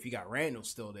first year? If you got Randall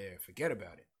still there, forget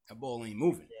about it. That ball ain't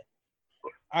moving.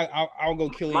 I'll go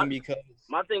Killian because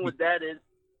my thing with that is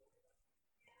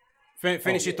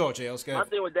finish your thought, Jails. Go ahead. My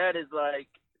thing with that is like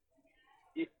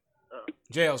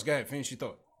Jails, go ahead. Finish your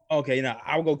thought. Okay,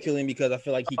 I'll go Killian because I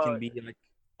feel like he can be like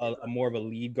a more of a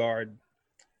lead guard,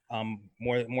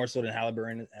 more so than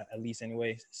Halliburton, at least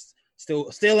anyway. Still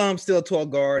a tall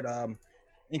guard.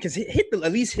 And can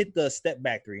at least hit the step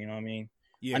back three. You know what I mean?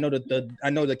 Yeah. I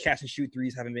know the catch and shoot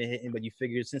threes haven't been hitting, but you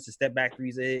figure since the step back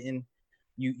threes are hitting,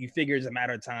 you figure it's a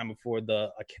matter of time before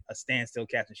a standstill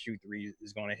catch and shoot three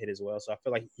is going to hit as well. So I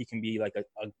feel like he can be like a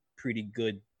pretty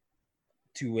good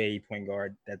two-way point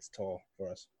guard that's tall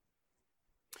for us.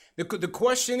 The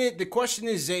question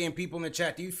is, Zay, and people in the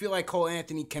chat, do you feel like Cole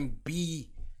Anthony can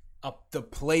be the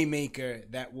playmaker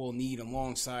that we'll need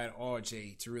alongside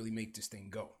RJ to really make this thing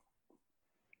go?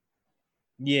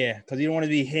 Yeah, because you don't want to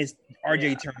be his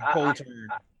RJ turn, Cole turn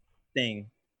thing.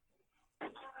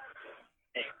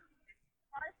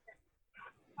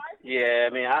 Yeah,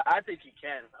 I mean, I think he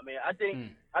can. I mean, I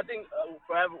think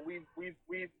forever we've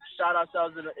shot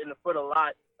ourselves in the foot a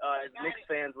lot as Knicks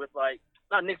fans with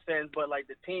not Knicks fans, but like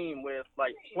the team with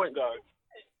like point guards.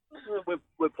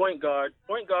 With point guards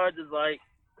is like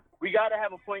we got to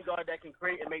have a point guard that can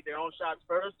create and make their own shots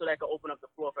first, so that can open up the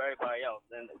floor for everybody else.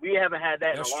 And we haven't had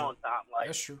that in a long time. Like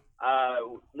that's true.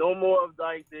 No more of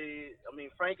like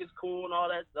Frank is cool and all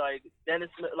that. Like Dennis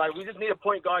Smith, like we just need a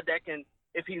point guard that can.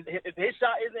 If his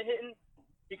shot isn't hitting,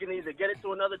 he can either get it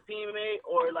to another teammate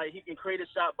or like he can create a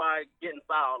shot by getting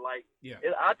fouled. Like, yeah.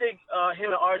 I think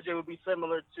him and RJ would be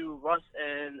similar to Russ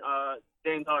and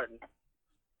James Harden.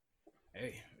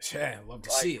 Hey, yeah, I love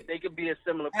to see it. They could be a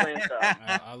similar playing style.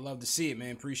 I love to see it,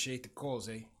 man. Appreciate the calls,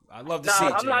 eh? I love to see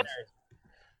it.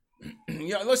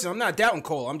 Yeah, listen, I'm not doubting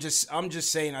Cole. I'm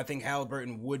just saying I think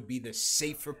Halliburton would be the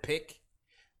safer pick.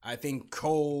 I think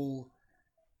Cole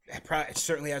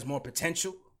certainly has more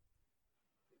potential.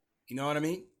 You know what I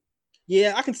mean?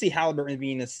 Yeah, I can see Halliburton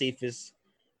being the safest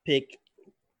pick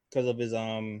because of his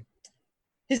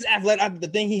athletic. The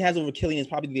thing he has over Killian is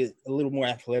probably a little more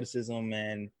athleticism,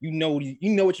 and you know what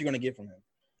you're going to get from him.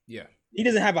 Yeah, he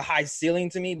doesn't have a high ceiling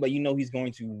to me, but you know he's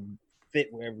going to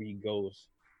fit wherever he goes.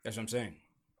 That's what I'm saying.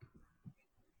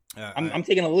 I'm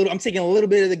taking a little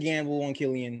bit of the gamble on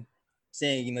Killian,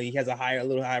 saying he has a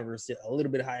little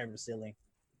bit higher of a ceiling.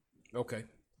 Okay.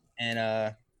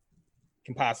 And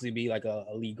can possibly be like a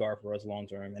lead guard for us long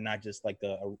term, and not just like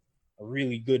a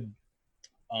really good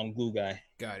glue guy.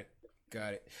 Got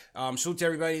it. Salute to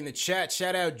everybody in the chat.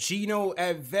 Shout out Gino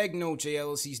Avegno,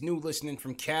 JLS. He's new listening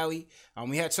from Cali.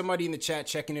 We had somebody in the chat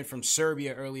checking in from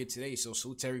Serbia earlier today. So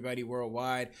salute to everybody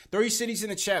worldwide. 30 cities in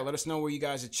the chat. Let us know where you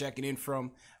guys are checking in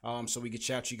from so we can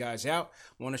shout you guys out.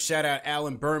 Want to shout out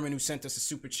Alan Berman, who sent us a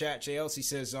super chat. JLS, he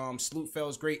says, salute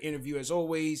fellas, great interview as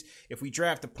always. If we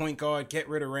draft a point guard, get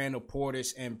rid of Randall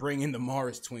Portis and bring in the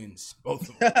Morris twins. Both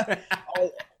of them.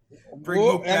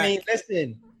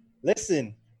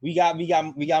 Listen. We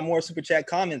got more super chat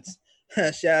comments.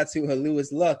 Shout out to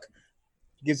Lewis Luck.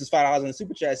 Gives us $5 in the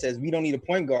super chat. Says we don't need a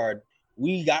point guard.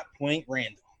 We got Point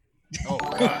Randall. Oh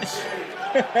gosh!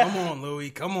 Come on, Louis.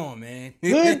 Come on, man.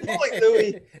 Good point,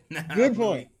 Louis. Good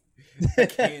point. I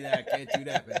can't do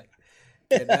that, man.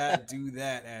 Cannot do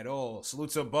that at all. Salute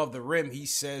to Above the Rim. He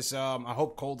says, I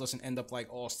hope Cole doesn't end up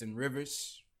like Austin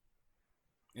Rivers.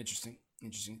 Interesting.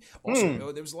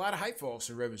 Also, there was a lot of hype for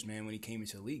Austin Rivers, man, when he came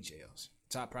into the league, JLs.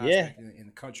 Top prospect in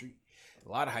the country. A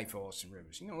lot of hype for Austin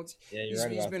Rivers.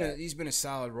 He's been a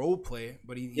solid role player,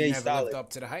 but he never lived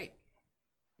up to the hype.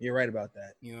 You're right about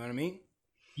that. You know what I mean?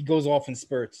 He goes off in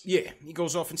spurts. Yeah, he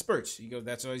goes off in spurts.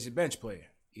 That's why he's a bench player.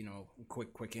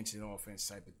 Quick incident offense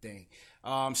type of thing.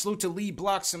 Salute to Lee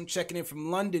Bloxham checking in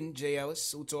from London, Jay Ellis.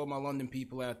 Salute to all my London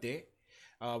people out there.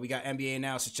 We got NBA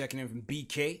analysis checking in from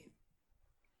BK.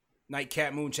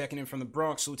 Nightcat Moon checking in from the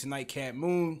Bronx. Salute to Nightcat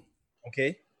Moon.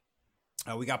 Okay.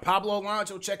 We got Pablo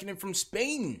Alonso checking in from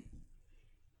Spain.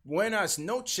 Buenas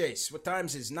noches. What time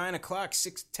is it? 9 o'clock,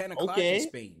 10 o'clock in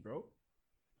Spain, bro.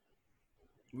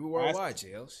 We worldwide,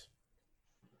 JLs.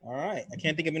 All right. I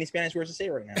can't think of any Spanish words to say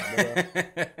right now.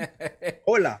 But,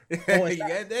 hola.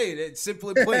 It's simple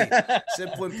and plain.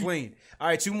 Simple and plain. All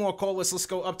right, two more callers. Let's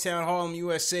go Uptown Harlem,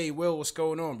 USA. Will, what's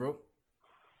going on, bro?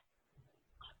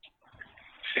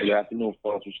 Good afternoon,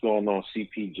 folks. What's going on?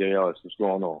 CPJLS. What's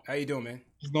going on? How you doing, man?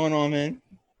 What's going on, man?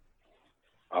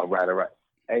 All right.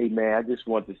 Hey, man, I just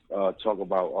want to talk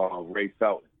about Ray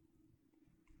Felton.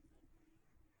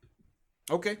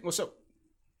 Okay, what's up?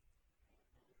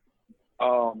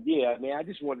 Yeah, man, I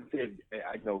just wanted to say,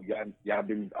 I know y'all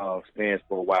been fans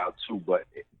for a while too, but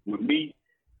with me,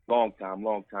 long time.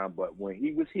 But when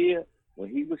he was here, when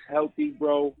he was healthy,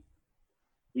 bro,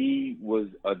 he was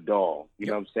a dog. You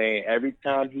know what I'm saying? Every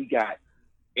time he got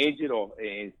injured or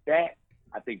in stat,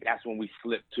 I think that's when we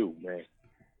slipped too, man.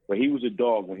 But he was a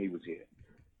dog when he was here.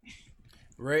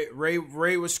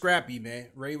 Ray was scrappy, man.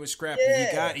 Ray was scrappy.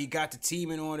 Yeah. He got the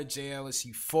team in order, J. Ellis.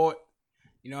 He fought.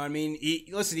 You know what I mean? He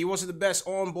wasn't the best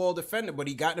on-ball defender, but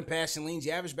he got in the passing lanes.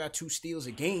 He averaged about 2 steals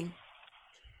a game.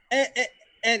 And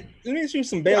let me shoot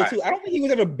some bail too. I don't think he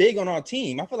was ever big on our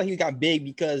team. I feel like he got big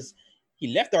because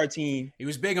he left our team. He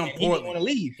was big on Portland. He didn't want to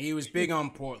leave. He was big on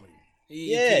Portland.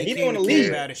 He didn't want to leave.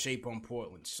 Came out of shape on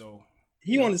Portland, so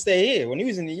he wanted to stay here. When he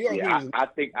was in New York, I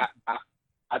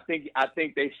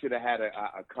think they should have had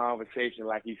a conversation,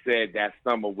 like he said that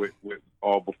summer with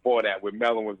or before that, with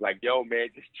Melo was like, "Yo, man,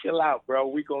 just chill out, bro.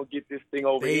 We gonna get this thing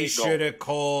over here." They should have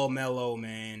called Melo,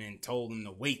 man, and told him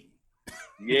to wait.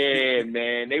 Yeah,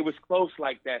 man, they was close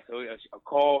like that, so a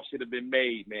call should have been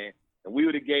made, man, and we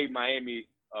would have gave Miami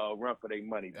a run for their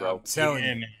money, bro.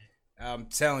 I'm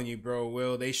telling you, bro.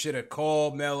 Will, they should have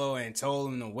called Melo and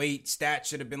told him to wait. Stat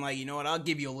should have been like, you know what? I'll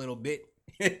give you a little bit.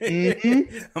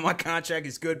 Mm-hmm. My contract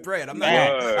is good bread. I'm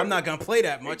not gonna play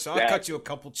that much, so I'll cut you a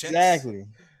couple checks. Exactly.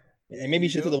 And maybe you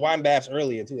should do the wine baths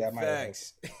earlier too. That might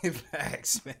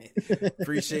Facts, man.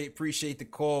 Appreciate the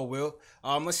call, Will.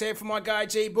 Let's say it for my guy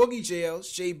Jay Boogie,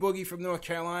 JLs. Jay Boogie from North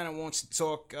Carolina wants to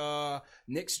talk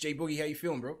Knicks. Jay Boogie, how you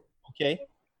feeling, bro? Okay.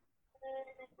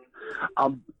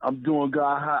 I'm doing good.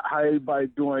 How everybody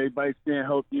doing? Everybody staying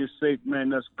healthy and safe, man.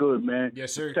 That's good, man.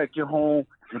 Yes, sir. Protect your home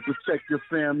and protect your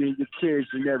family and your kids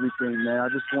and everything, man. I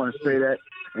just want to say that.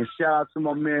 And shout out to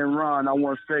my man Ron. I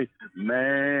want to say,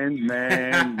 man.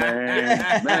 And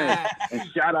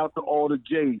shout out to all the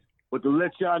Jays. But to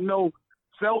let y'all know,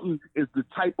 Felton is the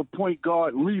type of point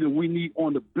guard leader we need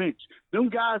on the bench. Them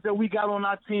guys that we got on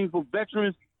our team for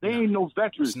veterans, they ain't no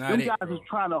veterans. Them guys is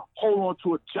trying to hold on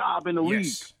to a job in the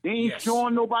league. They ain't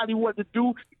showing nobody what to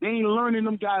do. They ain't learning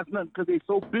them guys nothing because they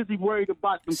so busy worried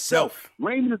about themselves.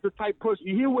 Raymond is the type person.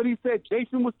 You hear what he said?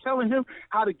 Jason was telling him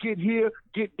how to get here,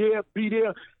 get there, be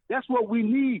there. That's what we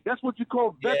need. That's what you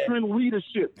call veteran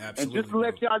leadership. Absolutely. And just to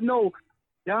let y'all know,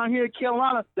 down here in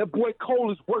Carolina, that boy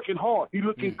Cole is working hard. He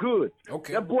looking good.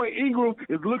 Okay. That boy Ingram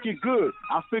is looking good.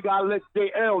 I figure I'll let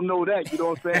JL know that, you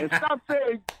know what I'm saying? And stop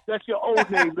saying that's your old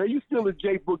name, man. You still a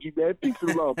J Boogie, man. Peace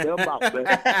and love, man. I'm out, man.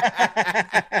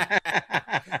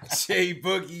 J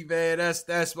Boogie, man.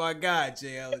 That's my guy,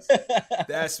 J Ellis.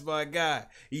 That's my guy.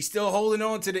 He's still holding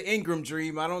on to the Ingram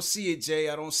dream. I don't see it, Jay.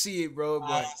 I don't see it, bro. But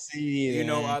I don't see it,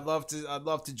 I'd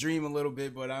love to dream a little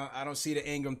bit, but I don't see the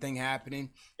Ingram thing happening.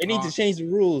 They need to change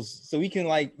the rules so we can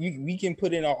we can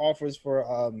put in our offers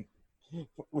for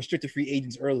restricted free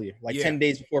agents earlier, 10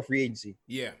 days before free agency.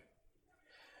 Yeah.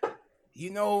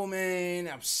 Man,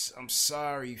 I'm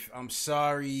sorry. I'm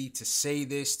sorry to say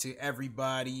this to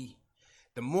everybody.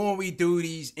 The more we do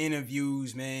these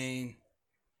interviews, man,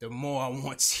 the more I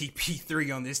want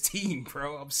CP3 on this team,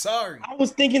 bro. I'm sorry. I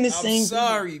was thinking the same. I'm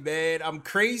sorry, man. I'm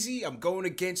crazy. I'm going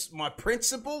against my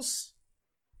principles.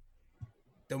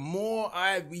 The more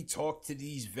we talk to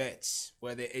these vets,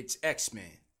 whether it's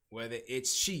X-Men, whether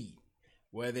it's Sheed,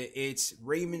 whether it's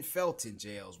Raymond Felton,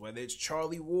 Jails, whether it's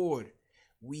Charlie Ward,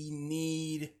 we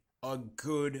need a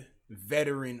good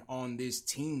veteran on this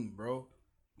team, bro.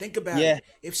 Think about it.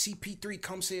 If CP3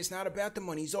 comes here, it's not about the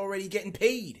money. He's already getting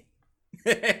paid.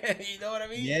 You know what I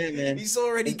mean? Yeah, man. He's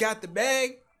already got the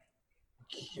bag.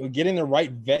 Getting the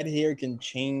right vet here can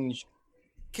change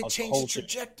the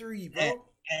trajectory, bro.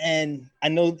 And I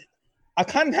know I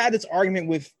kind of had this argument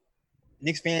with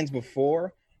Knicks fans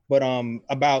before, but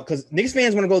about because Knicks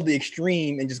fans want to go to the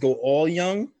extreme and just go all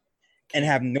young and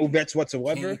have no vets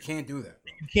whatsoever. You can't do that,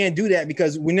 bro. You can't do that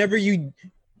because whenever you,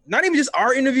 not even just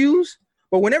our interviews,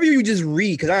 but whenever you just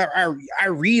read, because I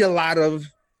read a lot of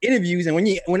interviews, and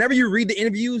whenever you read the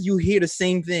interviews, you hear the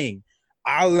same thing.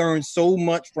 I learned so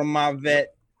much from my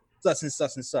vet, such and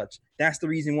such and such. That's the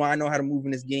reason why I know how to move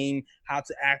in this game, how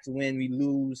to act when we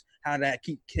lose, how to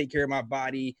take care of my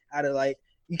body, how to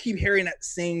you keep hearing that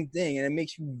same thing, and it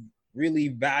makes you really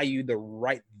value the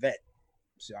right vet.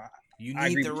 So you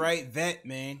need the right vet,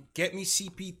 man. Get me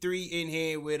CP3 in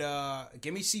here with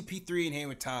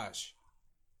Taj.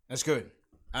 That's good.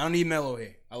 I don't need Melo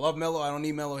here. I love Melo. I don't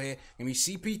need Melo here. Give me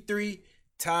CP3,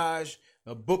 Taj,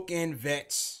 the bookend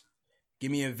vets.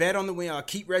 Give me a vet on the wing. I'll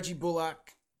keep Reggie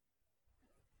Bullock.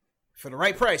 For the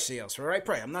right price, sales. For the right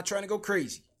price. I'm not trying to go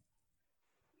crazy.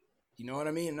 You know what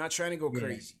I mean? I'm not trying to go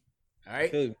crazy. All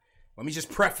right? Good. Let me just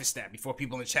preface that before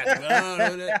people in the chat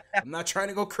go, I'm not trying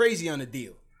to go crazy on the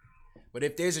deal. But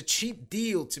if there's a cheap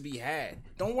deal to be had,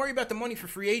 don't worry about the money for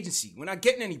free agency. We're not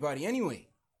getting anybody anyway.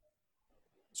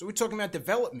 So we're talking about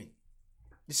development.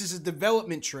 This is a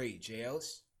development trade, J.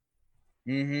 Ellis.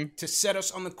 Mm-hmm. To set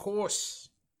us on the course.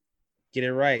 Get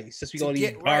it right. Since we got all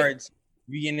these guards.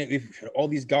 We in it with all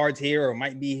these guards here or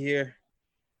might be here.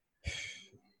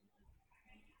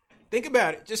 Think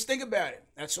about it. Just think about it.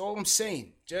 That's all I'm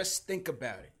saying. Just think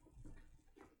about it.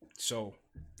 So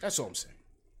that's all I'm saying.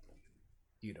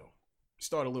 You know,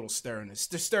 start a little stirring.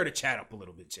 Just stir the chat up a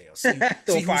little bit, JL.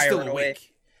 See who's still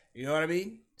awake. You know what I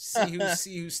mean? See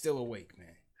who's still awake, man.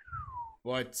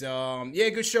 But yeah,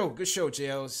 good show,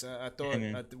 JLs. I thought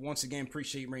once again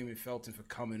appreciate Raymond Felton for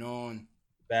coming on.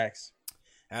 Facts.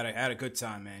 Had a good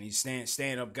time, man. He's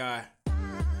stand up guy.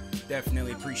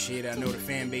 Definitely appreciate it. I know the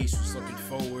fan base was looking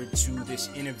forward to this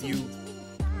interview,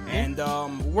 and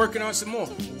we're working on some more.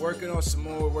 We're working on some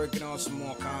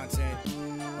more content.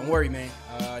 Don't worry, man.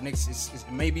 Next,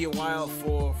 it may be a while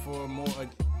for more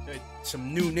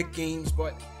some new Knick games,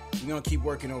 but we're gonna keep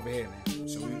working over here, man.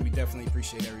 So we definitely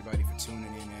appreciate everybody for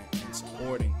tuning in and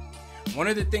supporting. One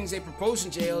of the things they propose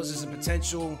in JLs is a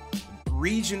potential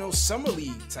regional summer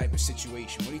league type of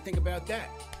situation. What do you think about that?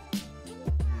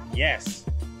 Yes,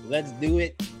 let's do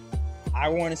it. I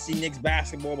want to see Knicks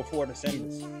basketball before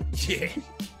December. Yeah,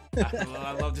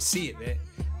 I love to see it, man.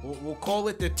 We'll call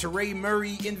it the Teray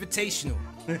Murray Invitational.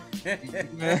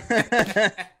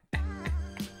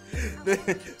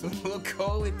 We'll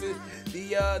call it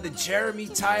the Jeremy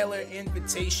Tyler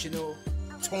Invitational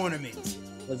Tournament.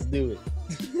 Let's do it.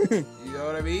 You know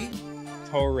what I mean?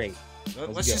 Toray.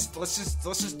 Let's just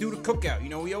do the cookout. You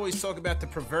know, we always talk about the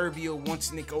proverbial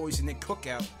once a Knick, always a Knick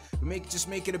cookout. Just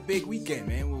make it a big weekend,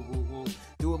 man. We'll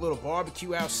do a little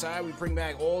barbecue outside. We bring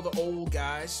back all the old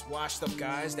guys, washed up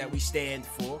guys that we stand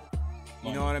for.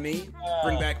 You know what I mean?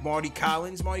 Bring back Marty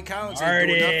Collins. Marty Collins ain't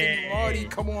doing nothing. Marty,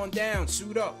 come on down,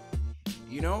 suit up.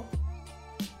 You know?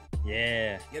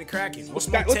 Yeah. Get it cracking. What's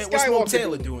Mo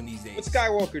Taylor doing these days? What's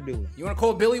Skywalker doing? You want to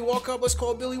call Billy Walker up? Let's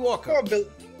call Billy Walker.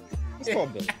 Let's call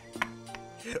Billy.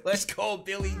 Let's call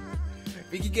Billy.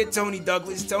 We can get Tony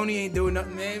Douglas. Tony ain't doing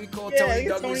nothing, man. We call Tony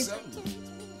Douglas up.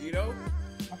 You know?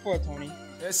 I fought Tony.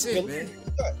 That's it, man.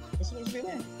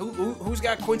 Who's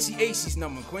got Quincy Acey's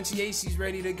number? Quincy Acey's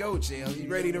ready to go, JL. He's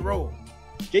ready to roll.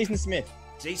 Jason Smith.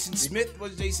 Jason Smith?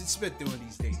 What's Jason Smith doing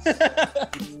these days?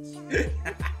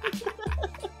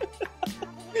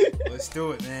 Let's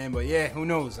do it, man. But yeah, who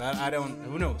knows?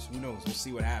 Who knows? We'll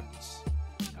see what happens.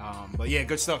 But yeah,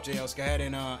 good stuff, JL. Let's go ahead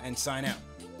and sign out.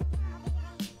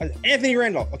 Anthony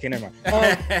Randolph. Okay, never mind.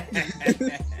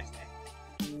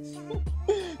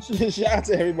 Shout out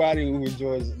to everybody who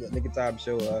enjoys the Knick of Time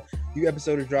show. New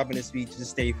episode is dropping this week. Just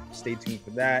stay tuned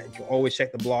for that. You can always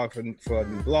check the blog for new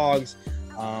blogs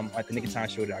at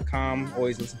theknickoftimeshow.com.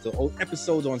 Always listen to old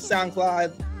episodes on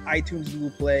SoundCloud, iTunes,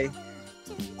 Google Play.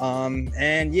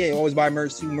 And yeah, always buy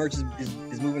merch too. Merch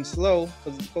is moving slow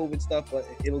because of COVID stuff, but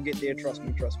it'll get there. Trust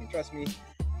me.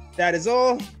 That is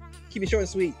all. Keep it short and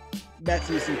sweet. Back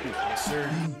to the CP. Yes, sir.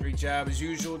 Great job as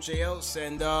usual, JLs.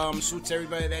 And salute to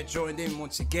everybody that joined in.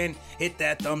 Once again, hit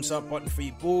that thumbs up button for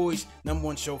you boys. Number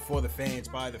one show for the fans,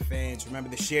 by the fans. Remember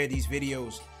to share these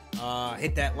videos.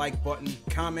 Hit that like button.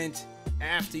 Comment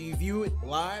after you view it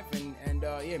live. And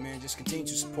yeah, man, just continue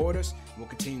to support us. We'll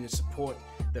continue to support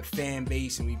the fan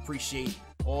base. And we appreciate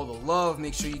all the love.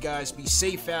 Make sure you guys be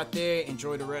safe out there.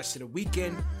 Enjoy the rest of the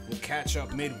weekend. We'll catch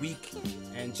up midweek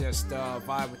and just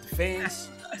vibe with the fans.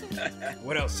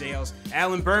 What else, JLs?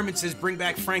 Alan Berman says bring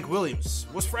back Frank Williams.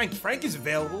 What's Frank? Frank is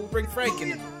available. Bring Frank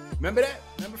in. Remember that?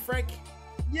 Remember Frank?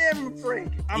 Yeah, I remember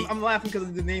Frank. I'm laughing because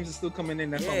the names are still coming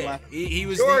in. That's why I'm laughing. He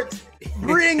was Jorts.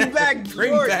 Bring back Jorts.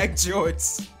 Bring back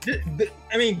Jorts.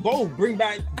 I mean, both. Bring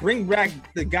back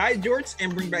the guy Jorts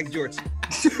and bring back Jorts.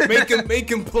 make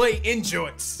him play in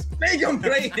Jorts. Make him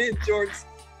play in Jorts,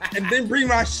 and then bring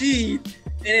Rashid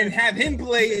and have him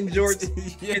play in Jorts.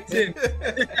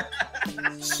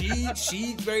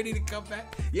 She's ready to come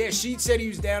back. Yeah, she said he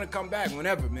was down to come back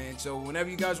whenever, man. So whenever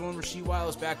you guys want Rasheed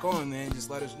Wallace back on, man, just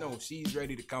let us know. She's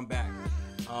ready to come back.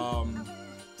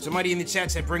 Somebody in the chat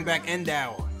said bring back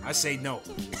Endow. I say no.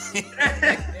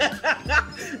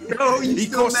 No, he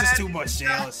costs us too much,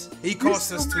 JLs. He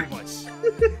costs us too much.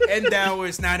 Endow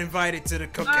is not invited to the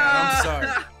cookout. I'm sorry.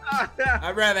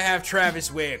 I'd rather have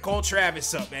Travis Ware. Call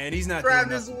Travis up, man. He's not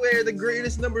Travis Ware, the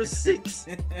greatest number 6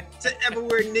 to ever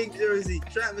wear Knick jersey.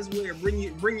 Travis Ware, bring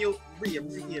your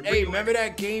remember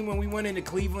that game when we went into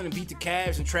Cleveland and beat the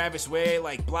Cavs and Travis Ware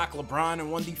like blocked LeBron in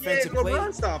one defensive play?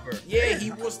 LeBron stopper. Yeah,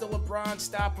 he was the LeBron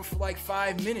stopper for like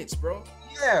 5 minutes, bro.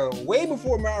 Yeah, way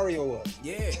before Mario was.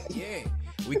 Yeah.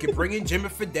 We could bring in Jimmy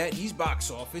Fredette. He's box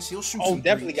office. He'll shoot. Oh,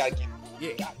 definitely got to get.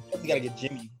 Yeah, definitely got to get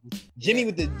Jimmy. Jimmy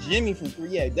with the Jimmy from 3.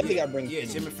 Yeah, definitely got to bring. Yeah,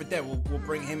 Jimmy Fredette. We'll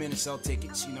bring him in and sell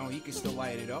tickets. You know, he can still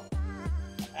light it up.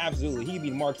 Absolutely, he'd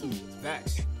be the marquee.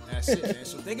 Facts. That's it, man.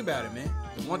 So think about it, man.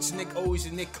 The once a Knick, always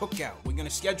a Knick cookout. We're gonna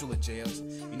schedule it,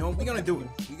 JLs. You know, we're gonna do it.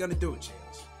 We're gonna do it,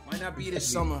 JLs. Might not be this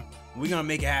summer. We're gonna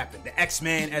make it happen. The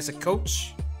X-Man as a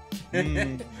coach.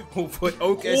 We'll put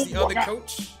Oak as the other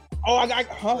coach. Oh, I got.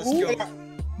 Huh?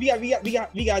 We got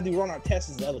to do Ron Artest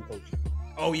as the other coach.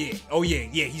 Oh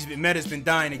yeah. Meta's been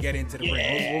dying to get into the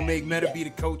ring. We'll make Meta be the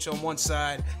coach on one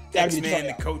side, X-Man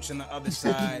the coach on the other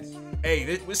side. Hey,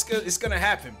 it's gonna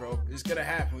happen, bro. It's gonna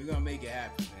happen. We're gonna make it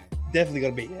happen, man. Definitely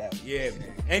gonna make it happen. Yeah,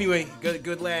 man. Anyway,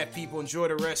 good laugh, people. Enjoy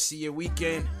the rest of your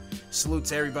weekend. Salute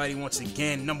to everybody once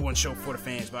again. Number one show for the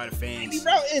fans, by the fans.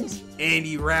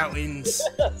 Andy Routins.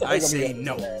 I say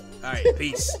no. All right,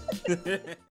 peace.